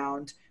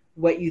around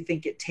what you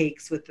think it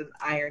takes with an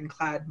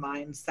ironclad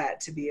mindset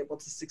to be able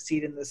to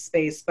succeed in this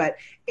space. But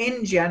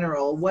in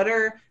general, what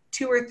are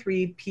 2 or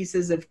 3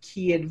 pieces of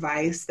key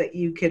advice that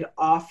you could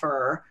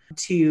offer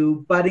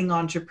to budding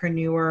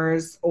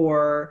entrepreneurs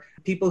or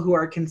people who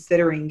are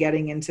considering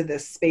getting into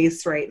this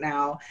space right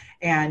now?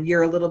 And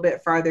you're a little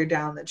bit farther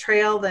down the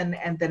trail than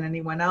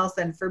anyone else.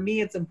 And for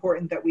me, it's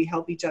important that we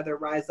help each other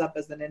rise up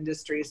as an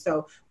industry.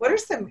 So what are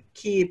some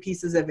key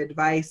pieces of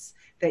advice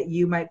that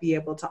you might be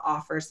able to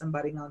offer some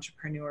budding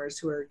entrepreneurs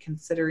who are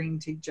considering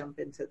to jump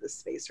into this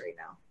space right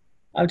now?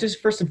 I would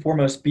just first and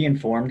foremost,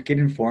 get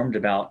informed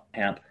about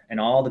hemp and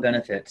all the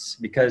benefits,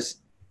 because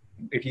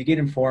if you get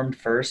informed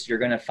first, you're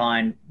going to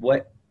find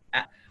what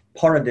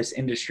part of this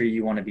industry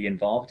you want to be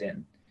involved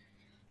in.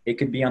 It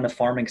could be on the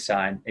farming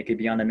side. It could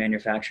be on the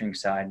manufacturing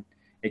side.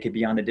 It could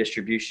be on the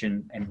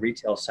distribution and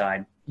retail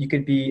side. You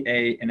could be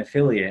an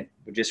affiliate,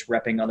 just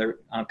repping other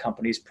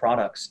companies'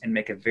 products and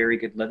make a very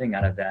good living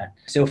out of that.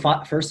 So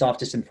first off,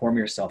 just inform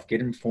yourself,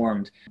 get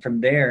informed.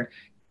 From there,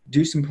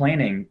 do some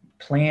planning.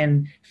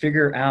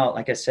 Figure out,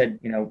 like I said,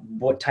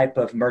 what type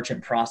of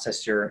merchant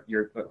processor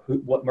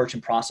what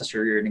merchant processor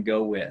you're going to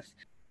go with,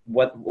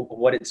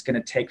 what it's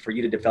going to take for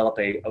you to develop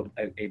a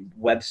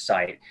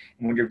website.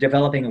 And when you're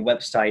developing a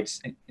website,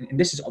 and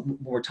this is,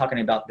 we're talking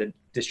about the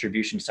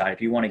distribution side.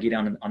 If you want to get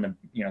on the,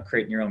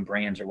 creating your own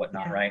brands or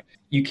whatnot, yeah. Right?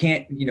 You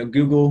can't,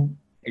 Google,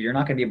 you're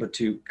not going to be able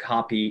to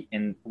copy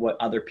in what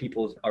other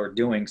people are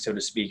doing, so to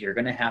speak. You're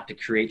going to have to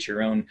create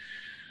your own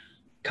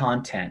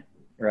content.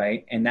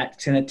 Right. And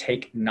that's going to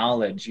take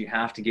knowledge. You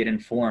have to get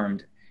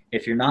informed.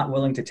 If you're not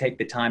willing to take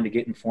the time to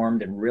get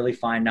informed and really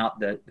find out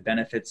the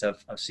benefits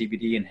of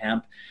CBD and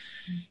hemp,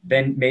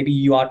 then maybe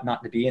you ought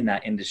not to be in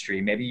that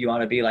industry. Maybe you ought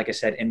to be, like I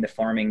said, in the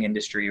farming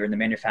industry or in the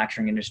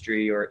manufacturing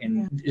industry or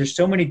there's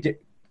so many,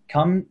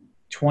 come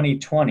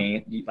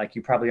 2020, like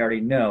you probably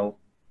already know,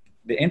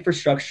 the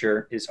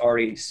infrastructure is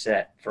already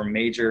set for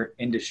major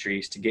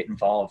industries to get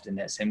involved in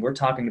this. And we're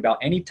talking about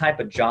any type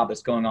of job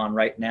that's going on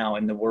right now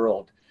in the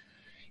world,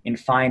 in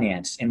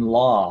finance, in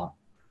law,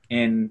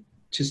 in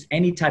just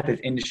any type of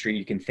industry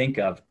you can think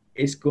of.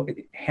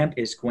 Hemp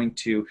is going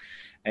to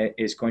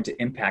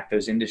impact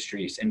those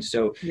industries. And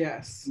so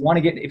yes, you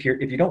want to if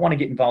you don't want to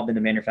get involved in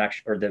the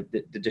manufacture or the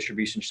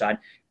distribution side,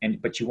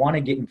 but you want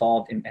to get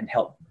involved and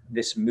help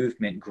this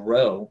movement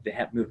grow, the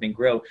hemp movement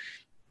grow,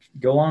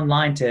 go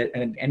online to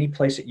any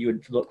place that you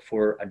would look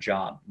for a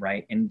job,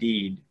 right?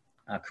 Indeed,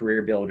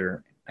 Career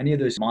Builder, any of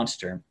those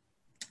monster,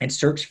 and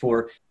search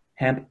for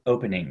hemp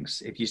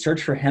openings. If you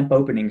search for hemp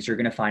openings, you're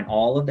going to find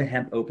all of the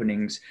hemp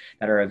openings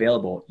that are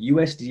available.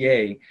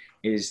 USDA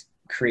is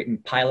creating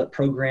pilot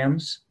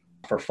programs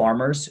for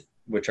farmers,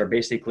 which are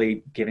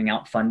basically giving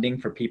out funding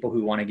for people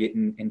who want to get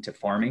into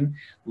farming.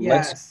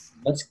 Yes.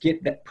 Let's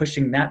get that,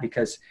 pushing that,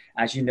 because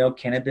as you know,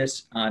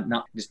 cannabis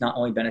is not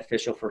only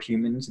beneficial for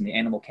humans in the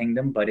animal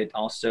kingdom, but it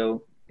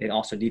also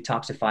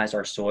detoxifies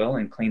our soil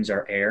and cleans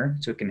our air.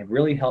 So it can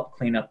really help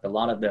clean up a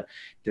lot of the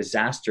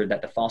disaster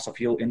that the fossil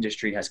fuel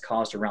industry has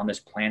caused around this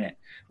planet.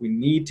 We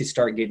need to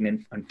start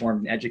getting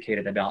informed and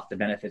educated about the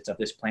benefits of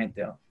this plant,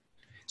 though.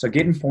 So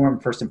get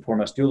informed first and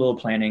foremost, do a little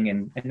planning,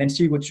 and then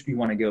see what you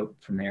want to go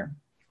from there.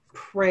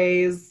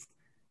 Praise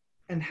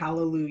and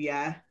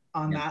hallelujah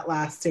on that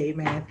last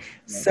statement.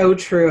 So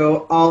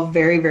true. All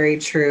very, very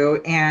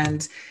true.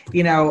 And,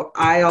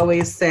 I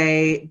always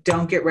say,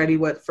 don't get ready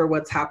for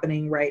what's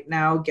happening right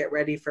now. Get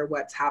ready for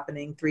what's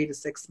happening 3 to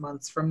 6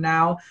 months from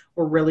now.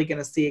 We're really going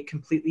to see a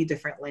completely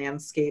different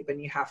landscape,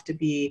 and you have to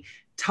be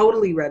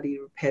totally ready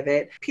to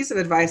pivot. Piece of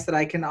advice that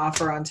I can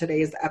offer on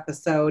today's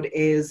episode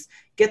is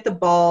get the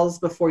balls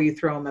before you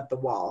throw them at the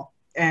wall.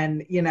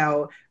 And,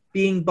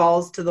 being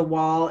balls to the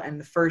wall,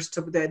 and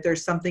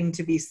there's something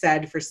to be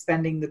said for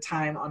spending the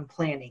time on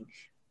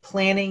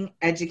planning,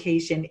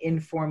 education,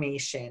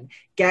 information.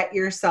 Get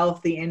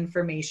yourself the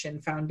information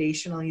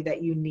foundationally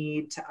that you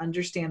need to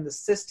understand the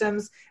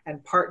systems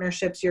and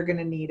partnerships you're going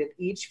to need at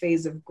each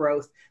phase of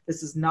growth.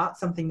 This is not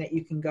something that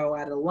you can go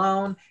at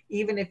alone.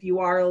 Even if you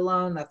are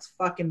alone, that's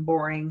fucking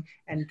boring,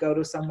 and go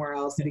to somewhere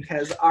else,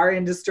 because our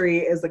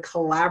industry is a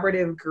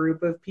collaborative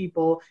group of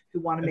people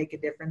who want to make a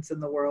difference in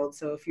the world.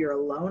 So if you're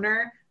a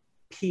loner,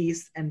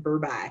 peace and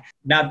bye.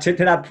 Now, to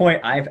that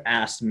point, I've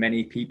asked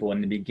many people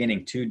in the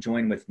beginning to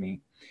join with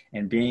me.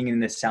 And being in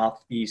the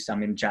Southeast,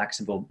 I'm in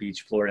Jacksonville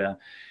Beach, Florida.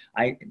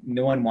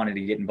 No one wanted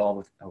to get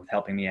involved with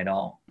helping me at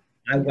all.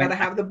 You gotta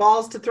have the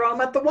balls to throw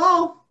them at the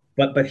wall.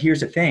 But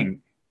here's the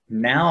thing.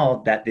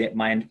 Now that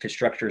my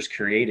infrastructure is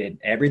created,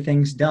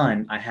 everything's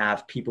done, I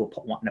have people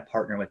wanting to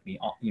partner with me,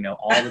 all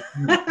the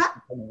time.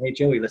 Hey,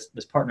 Joey, let's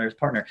partner.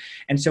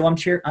 And so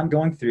I'm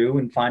going through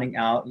and finding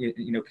out,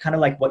 kind of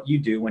like what you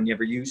do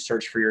whenever you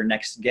search for your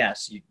next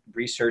guest. You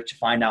research to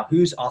find out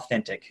who's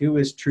authentic, who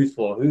is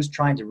truthful, who's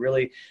trying to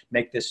really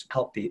make this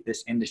help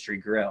this industry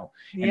grow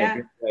in a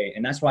good way.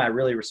 And that's why I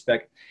really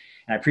respect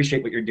and I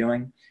appreciate what you're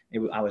doing.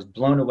 I was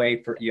blown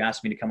away for you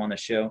asked me to come on the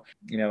show.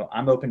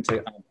 I'm open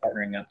to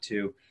partnering up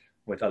too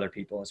with other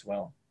people as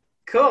well.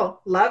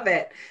 Cool. Love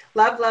it.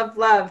 Love, love,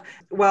 love.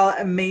 Well,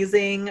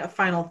 amazing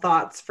final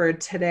thoughts for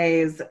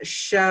today's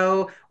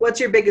show. What's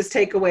your biggest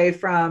takeaway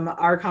from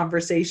our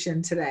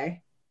conversation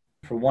today?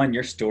 For one,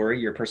 your story,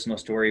 your personal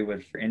story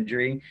with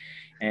injury,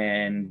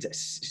 and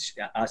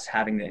us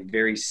having a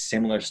very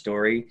similar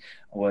story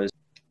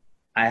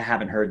I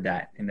haven't heard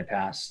that in the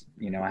past.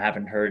 I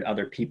haven't heard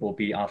other people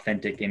be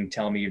authentic and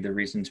tell me the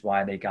reasons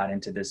why they got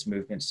into this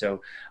movement.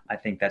 So I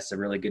think that's a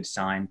really good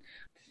sign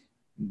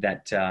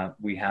that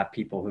we have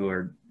people who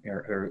are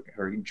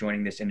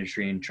joining this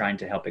industry and trying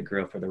to help it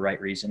grow for the right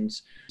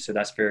reasons. So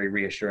that's very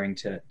reassuring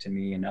to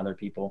me and other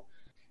people.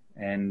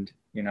 And,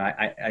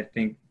 I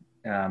think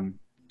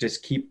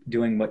just keep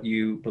doing what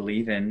you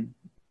believe in.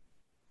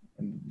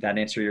 That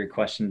answer your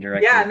question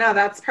directly? Yeah, no,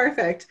 that's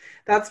perfect.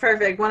 That's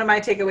perfect. One of my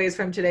takeaways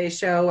from today's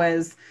show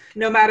was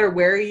no matter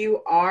where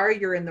you are,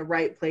 you're in the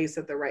right place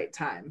at the right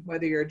time.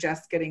 Whether you're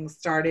just getting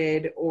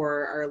started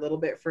or are a little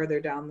bit further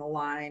down the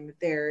line,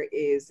 there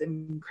is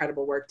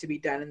incredible work to be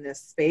done in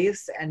this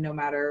space. And no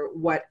matter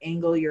what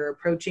angle you're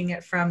approaching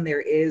it from,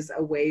 there is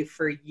a way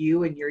for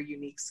you and your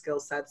unique skill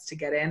sets to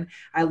get in.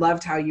 I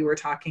loved how you were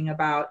talking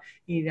about,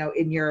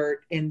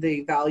 in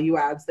the value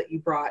adds that you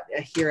brought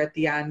here at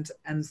the end,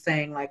 and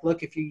saying like,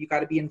 look, if you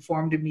got to be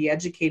informed and be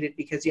educated,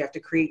 because you have to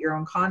create your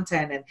own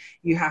content and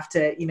you have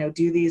to,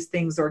 do these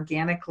things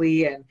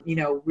organically and,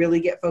 really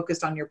get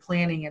focused on your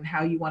planning and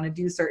how you want to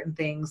do certain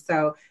things.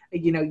 So,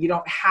 you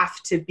don't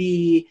have to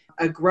be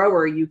a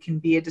grower. You can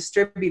be a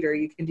distributor.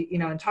 You can do,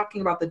 and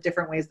talking about the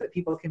different ways that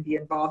people can be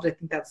involved. I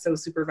think that's so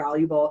super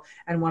valuable.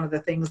 And one of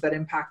the things that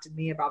impacted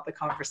me about the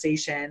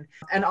conversation,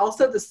 and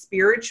also the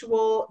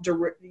spiritual,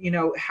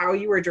 how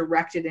you were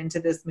directed into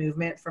this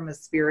movement from a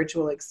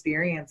spiritual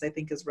experience, I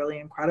think is really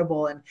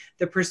incredible. And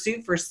the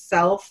pursuit for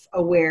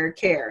self-aware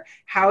care.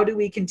 How do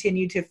we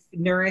continue to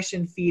nourish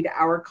and feed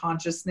our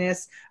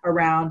consciousness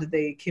around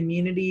the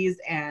communities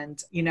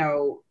and,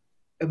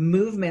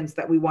 movements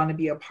that we want to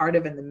be a part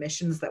of and the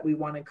missions that we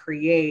want to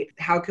create?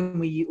 How can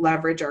we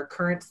leverage our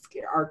current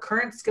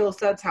skill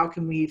sets? How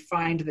can we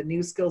find the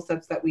new skill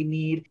sets that we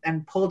need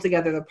and pull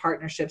together the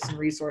partnerships and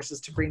resources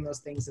to bring those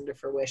things into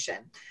fruition?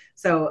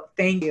 So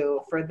thank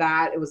you for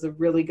that. It was a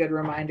really good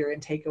reminder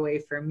and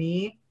takeaway for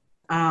me.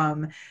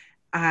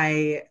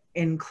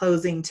 In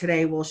closing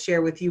today, will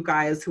share with you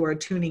guys who are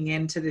tuning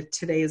in to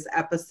today's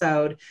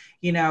episode,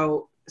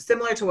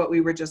 similar to what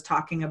we were just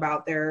talking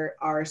about, there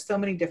are so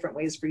many different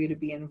ways for you to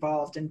be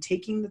involved, and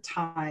taking the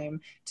time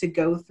to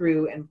go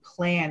through and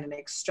plan and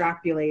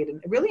extrapolate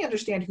and really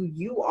understand who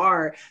you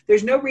are.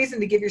 There's no reason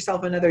to give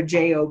yourself another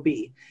job.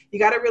 You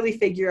got to really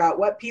figure out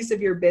what piece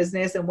of your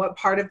business and what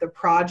part of the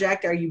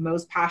project are you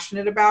most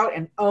passionate about,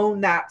 and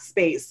own that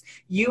space.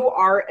 You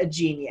are a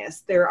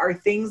genius. There are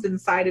things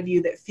inside of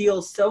you that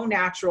feel so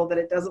natural that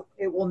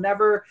it will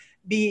never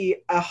be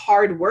a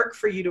hard work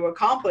for you to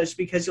accomplish,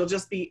 because you'll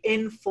just be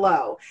in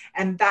flow.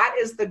 And that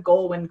is the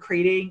goal when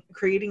creating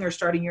or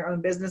starting your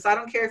own business. I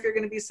don't care if you're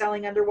going to be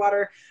selling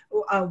underwater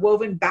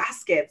woven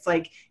baskets.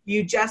 Like,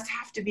 you just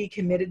have to be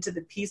committed to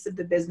the piece of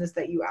the business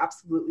that you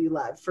absolutely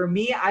love. For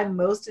me, I'm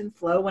most in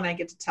flow when I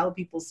get to tell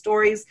people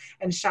stories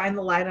and shine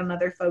the light on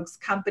other folks'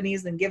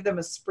 companies and give them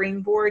a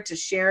springboard to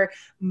share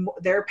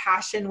their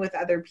passion with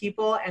other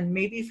people. And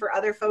maybe for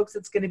other folks,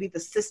 it's going to be the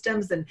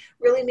systems and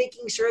really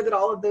making sure that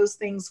all of those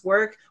things work.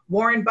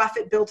 Warren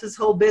Buffett built his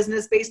whole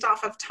business based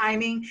off of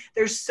timing.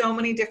 There's so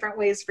many different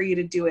ways for you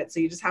to do it. So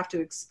you just have to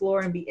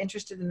explore and be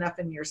interested enough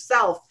in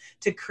yourself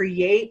to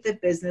create the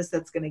business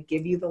that's going to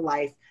give you the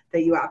life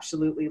that you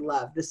absolutely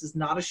love. This is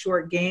not a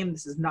short game.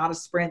 This is not a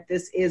sprint.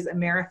 This is a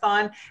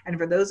marathon. And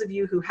for those of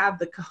you who have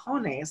the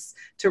cojones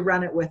to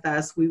run it with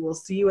us, we will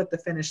see you at the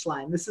finish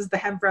line. This is the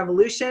Hemp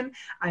Revolution.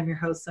 I'm your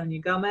host, Sonia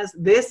Gomez.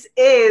 This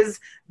is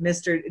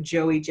Mr.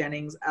 Joey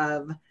Jennings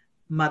of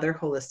Mother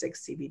Holistic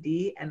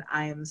CBD. And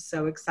I am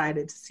so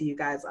excited to see you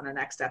guys on our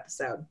next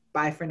episode.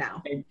 Bye for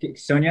now. Hey,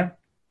 Sonia,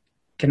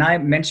 can I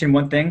mention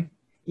one thing?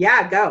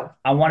 Yeah, go.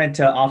 I wanted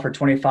to offer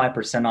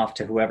 25% off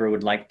to whoever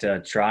would like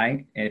to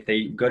try. And if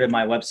they go to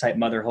my website,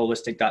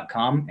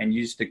 motherholistic.com, and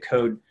use the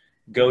code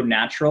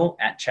GONATURAL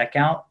at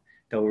checkout,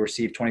 they'll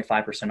receive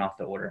 25% off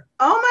the order.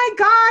 Oh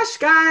my gosh,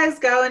 guys,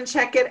 go and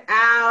check it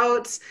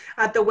out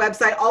at the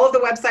website. All of the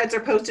websites are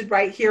posted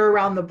right here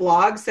around the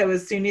blog. So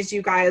as soon as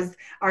you guys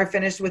are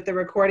finished with the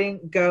recording,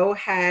 go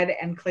ahead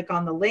and click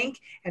on the link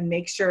and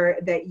make sure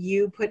that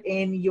you put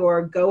in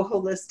your Go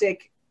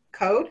Holistic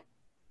code.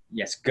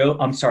 Yes, Go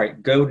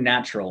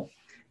Natural.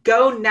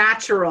 Go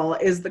Natural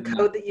is the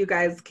code that you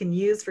guys can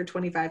use for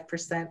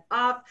 25%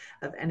 off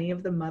of any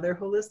of the Mother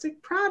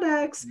Holistic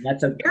products.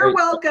 You're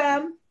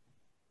welcome.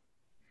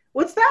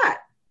 What's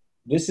that?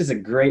 This is a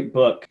great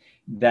book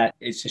that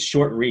it's a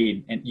short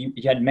read. And you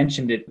had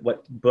mentioned it,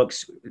 what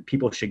books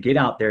people should get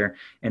out there.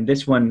 And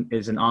this one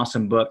is an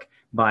awesome book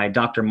by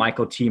Dr.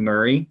 Michael T.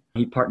 Murray.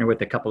 He partnered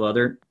with a couple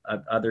other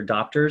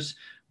doctors.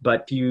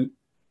 But if you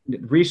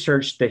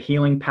research the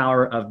healing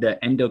power of the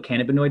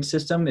endocannabinoid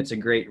system, it's a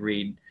great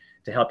read.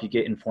 to help you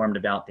get informed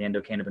about the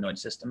endocannabinoid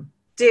system.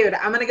 Dude,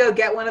 I'm going to go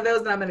get one of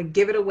those and I'm going to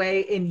give it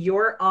away in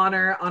your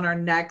honor on our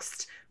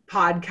next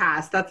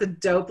podcast. That's a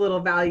dope little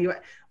value.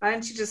 Why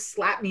don't you just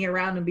slap me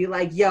around and be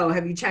like, yo,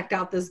 have you checked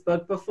out this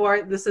book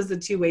before? This is a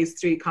two-way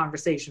street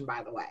conversation,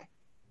 by the way.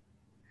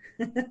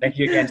 Thank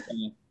you again,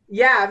 Sonia.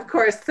 Yeah, of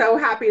course. So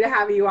happy to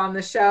have you on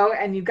the show.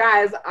 And you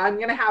guys, I'm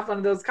going to have one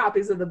of those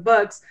copies of the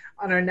books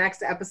on our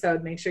next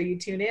episode. Make sure you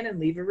tune in and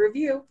leave a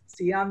review.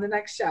 See you on the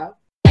next show.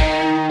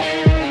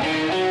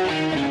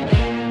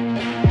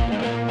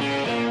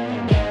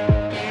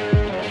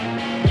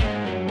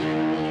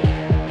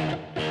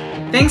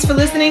 Thanks for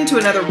listening to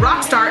another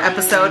Rockstar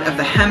episode of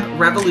the Hemp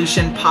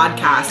Revolution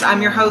podcast.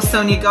 I'm your host,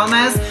 Sonia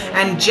Gomez,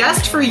 and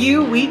just for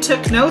you, we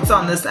took notes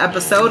on this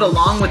episode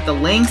along with the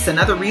links and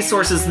other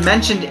resources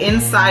mentioned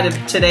inside of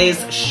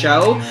today's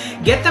show.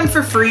 Get them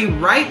for free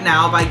right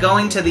now by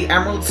going to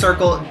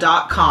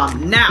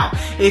theemeraldcircle.com. Now,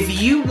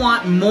 if you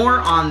want more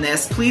on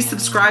this, please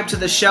subscribe to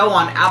the show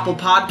on Apple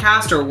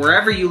Podcast or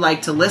wherever you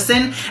like to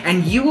listen,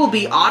 and you will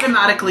be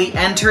automatically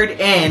entered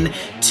in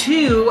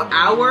to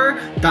our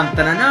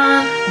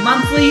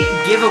monthly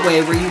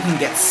giveaway where you can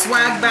get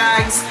swag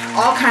bags,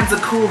 all kinds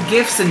of cool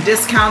gifts and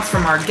discounts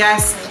from our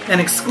guests,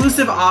 and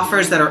exclusive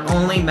offers that are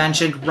only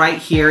mentioned right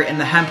here in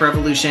the Hemp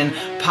Revolution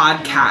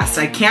podcast.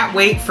 I can't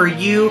wait for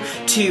you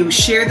to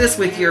share this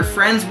with your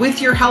friends.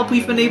 With your help,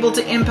 we've been able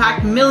to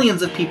impact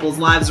millions of people's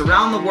lives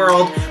around the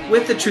world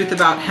with the truth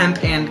about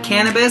hemp and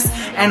cannabis.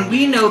 And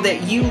we know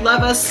that you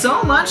love us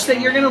so much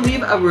that you're going to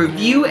leave a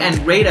review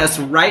and rate us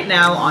right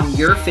now on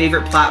your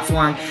favorite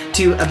platform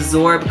to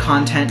absorb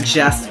content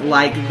just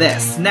like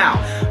this. Now,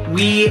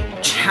 we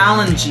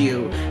challenge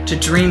you to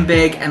dream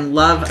big and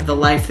love the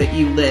life that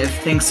you live.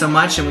 Thanks so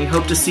much, and we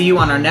hope to see you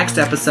on our next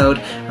episode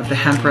of the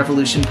Hemp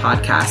Revolution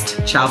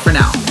podcast. Ciao for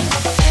now.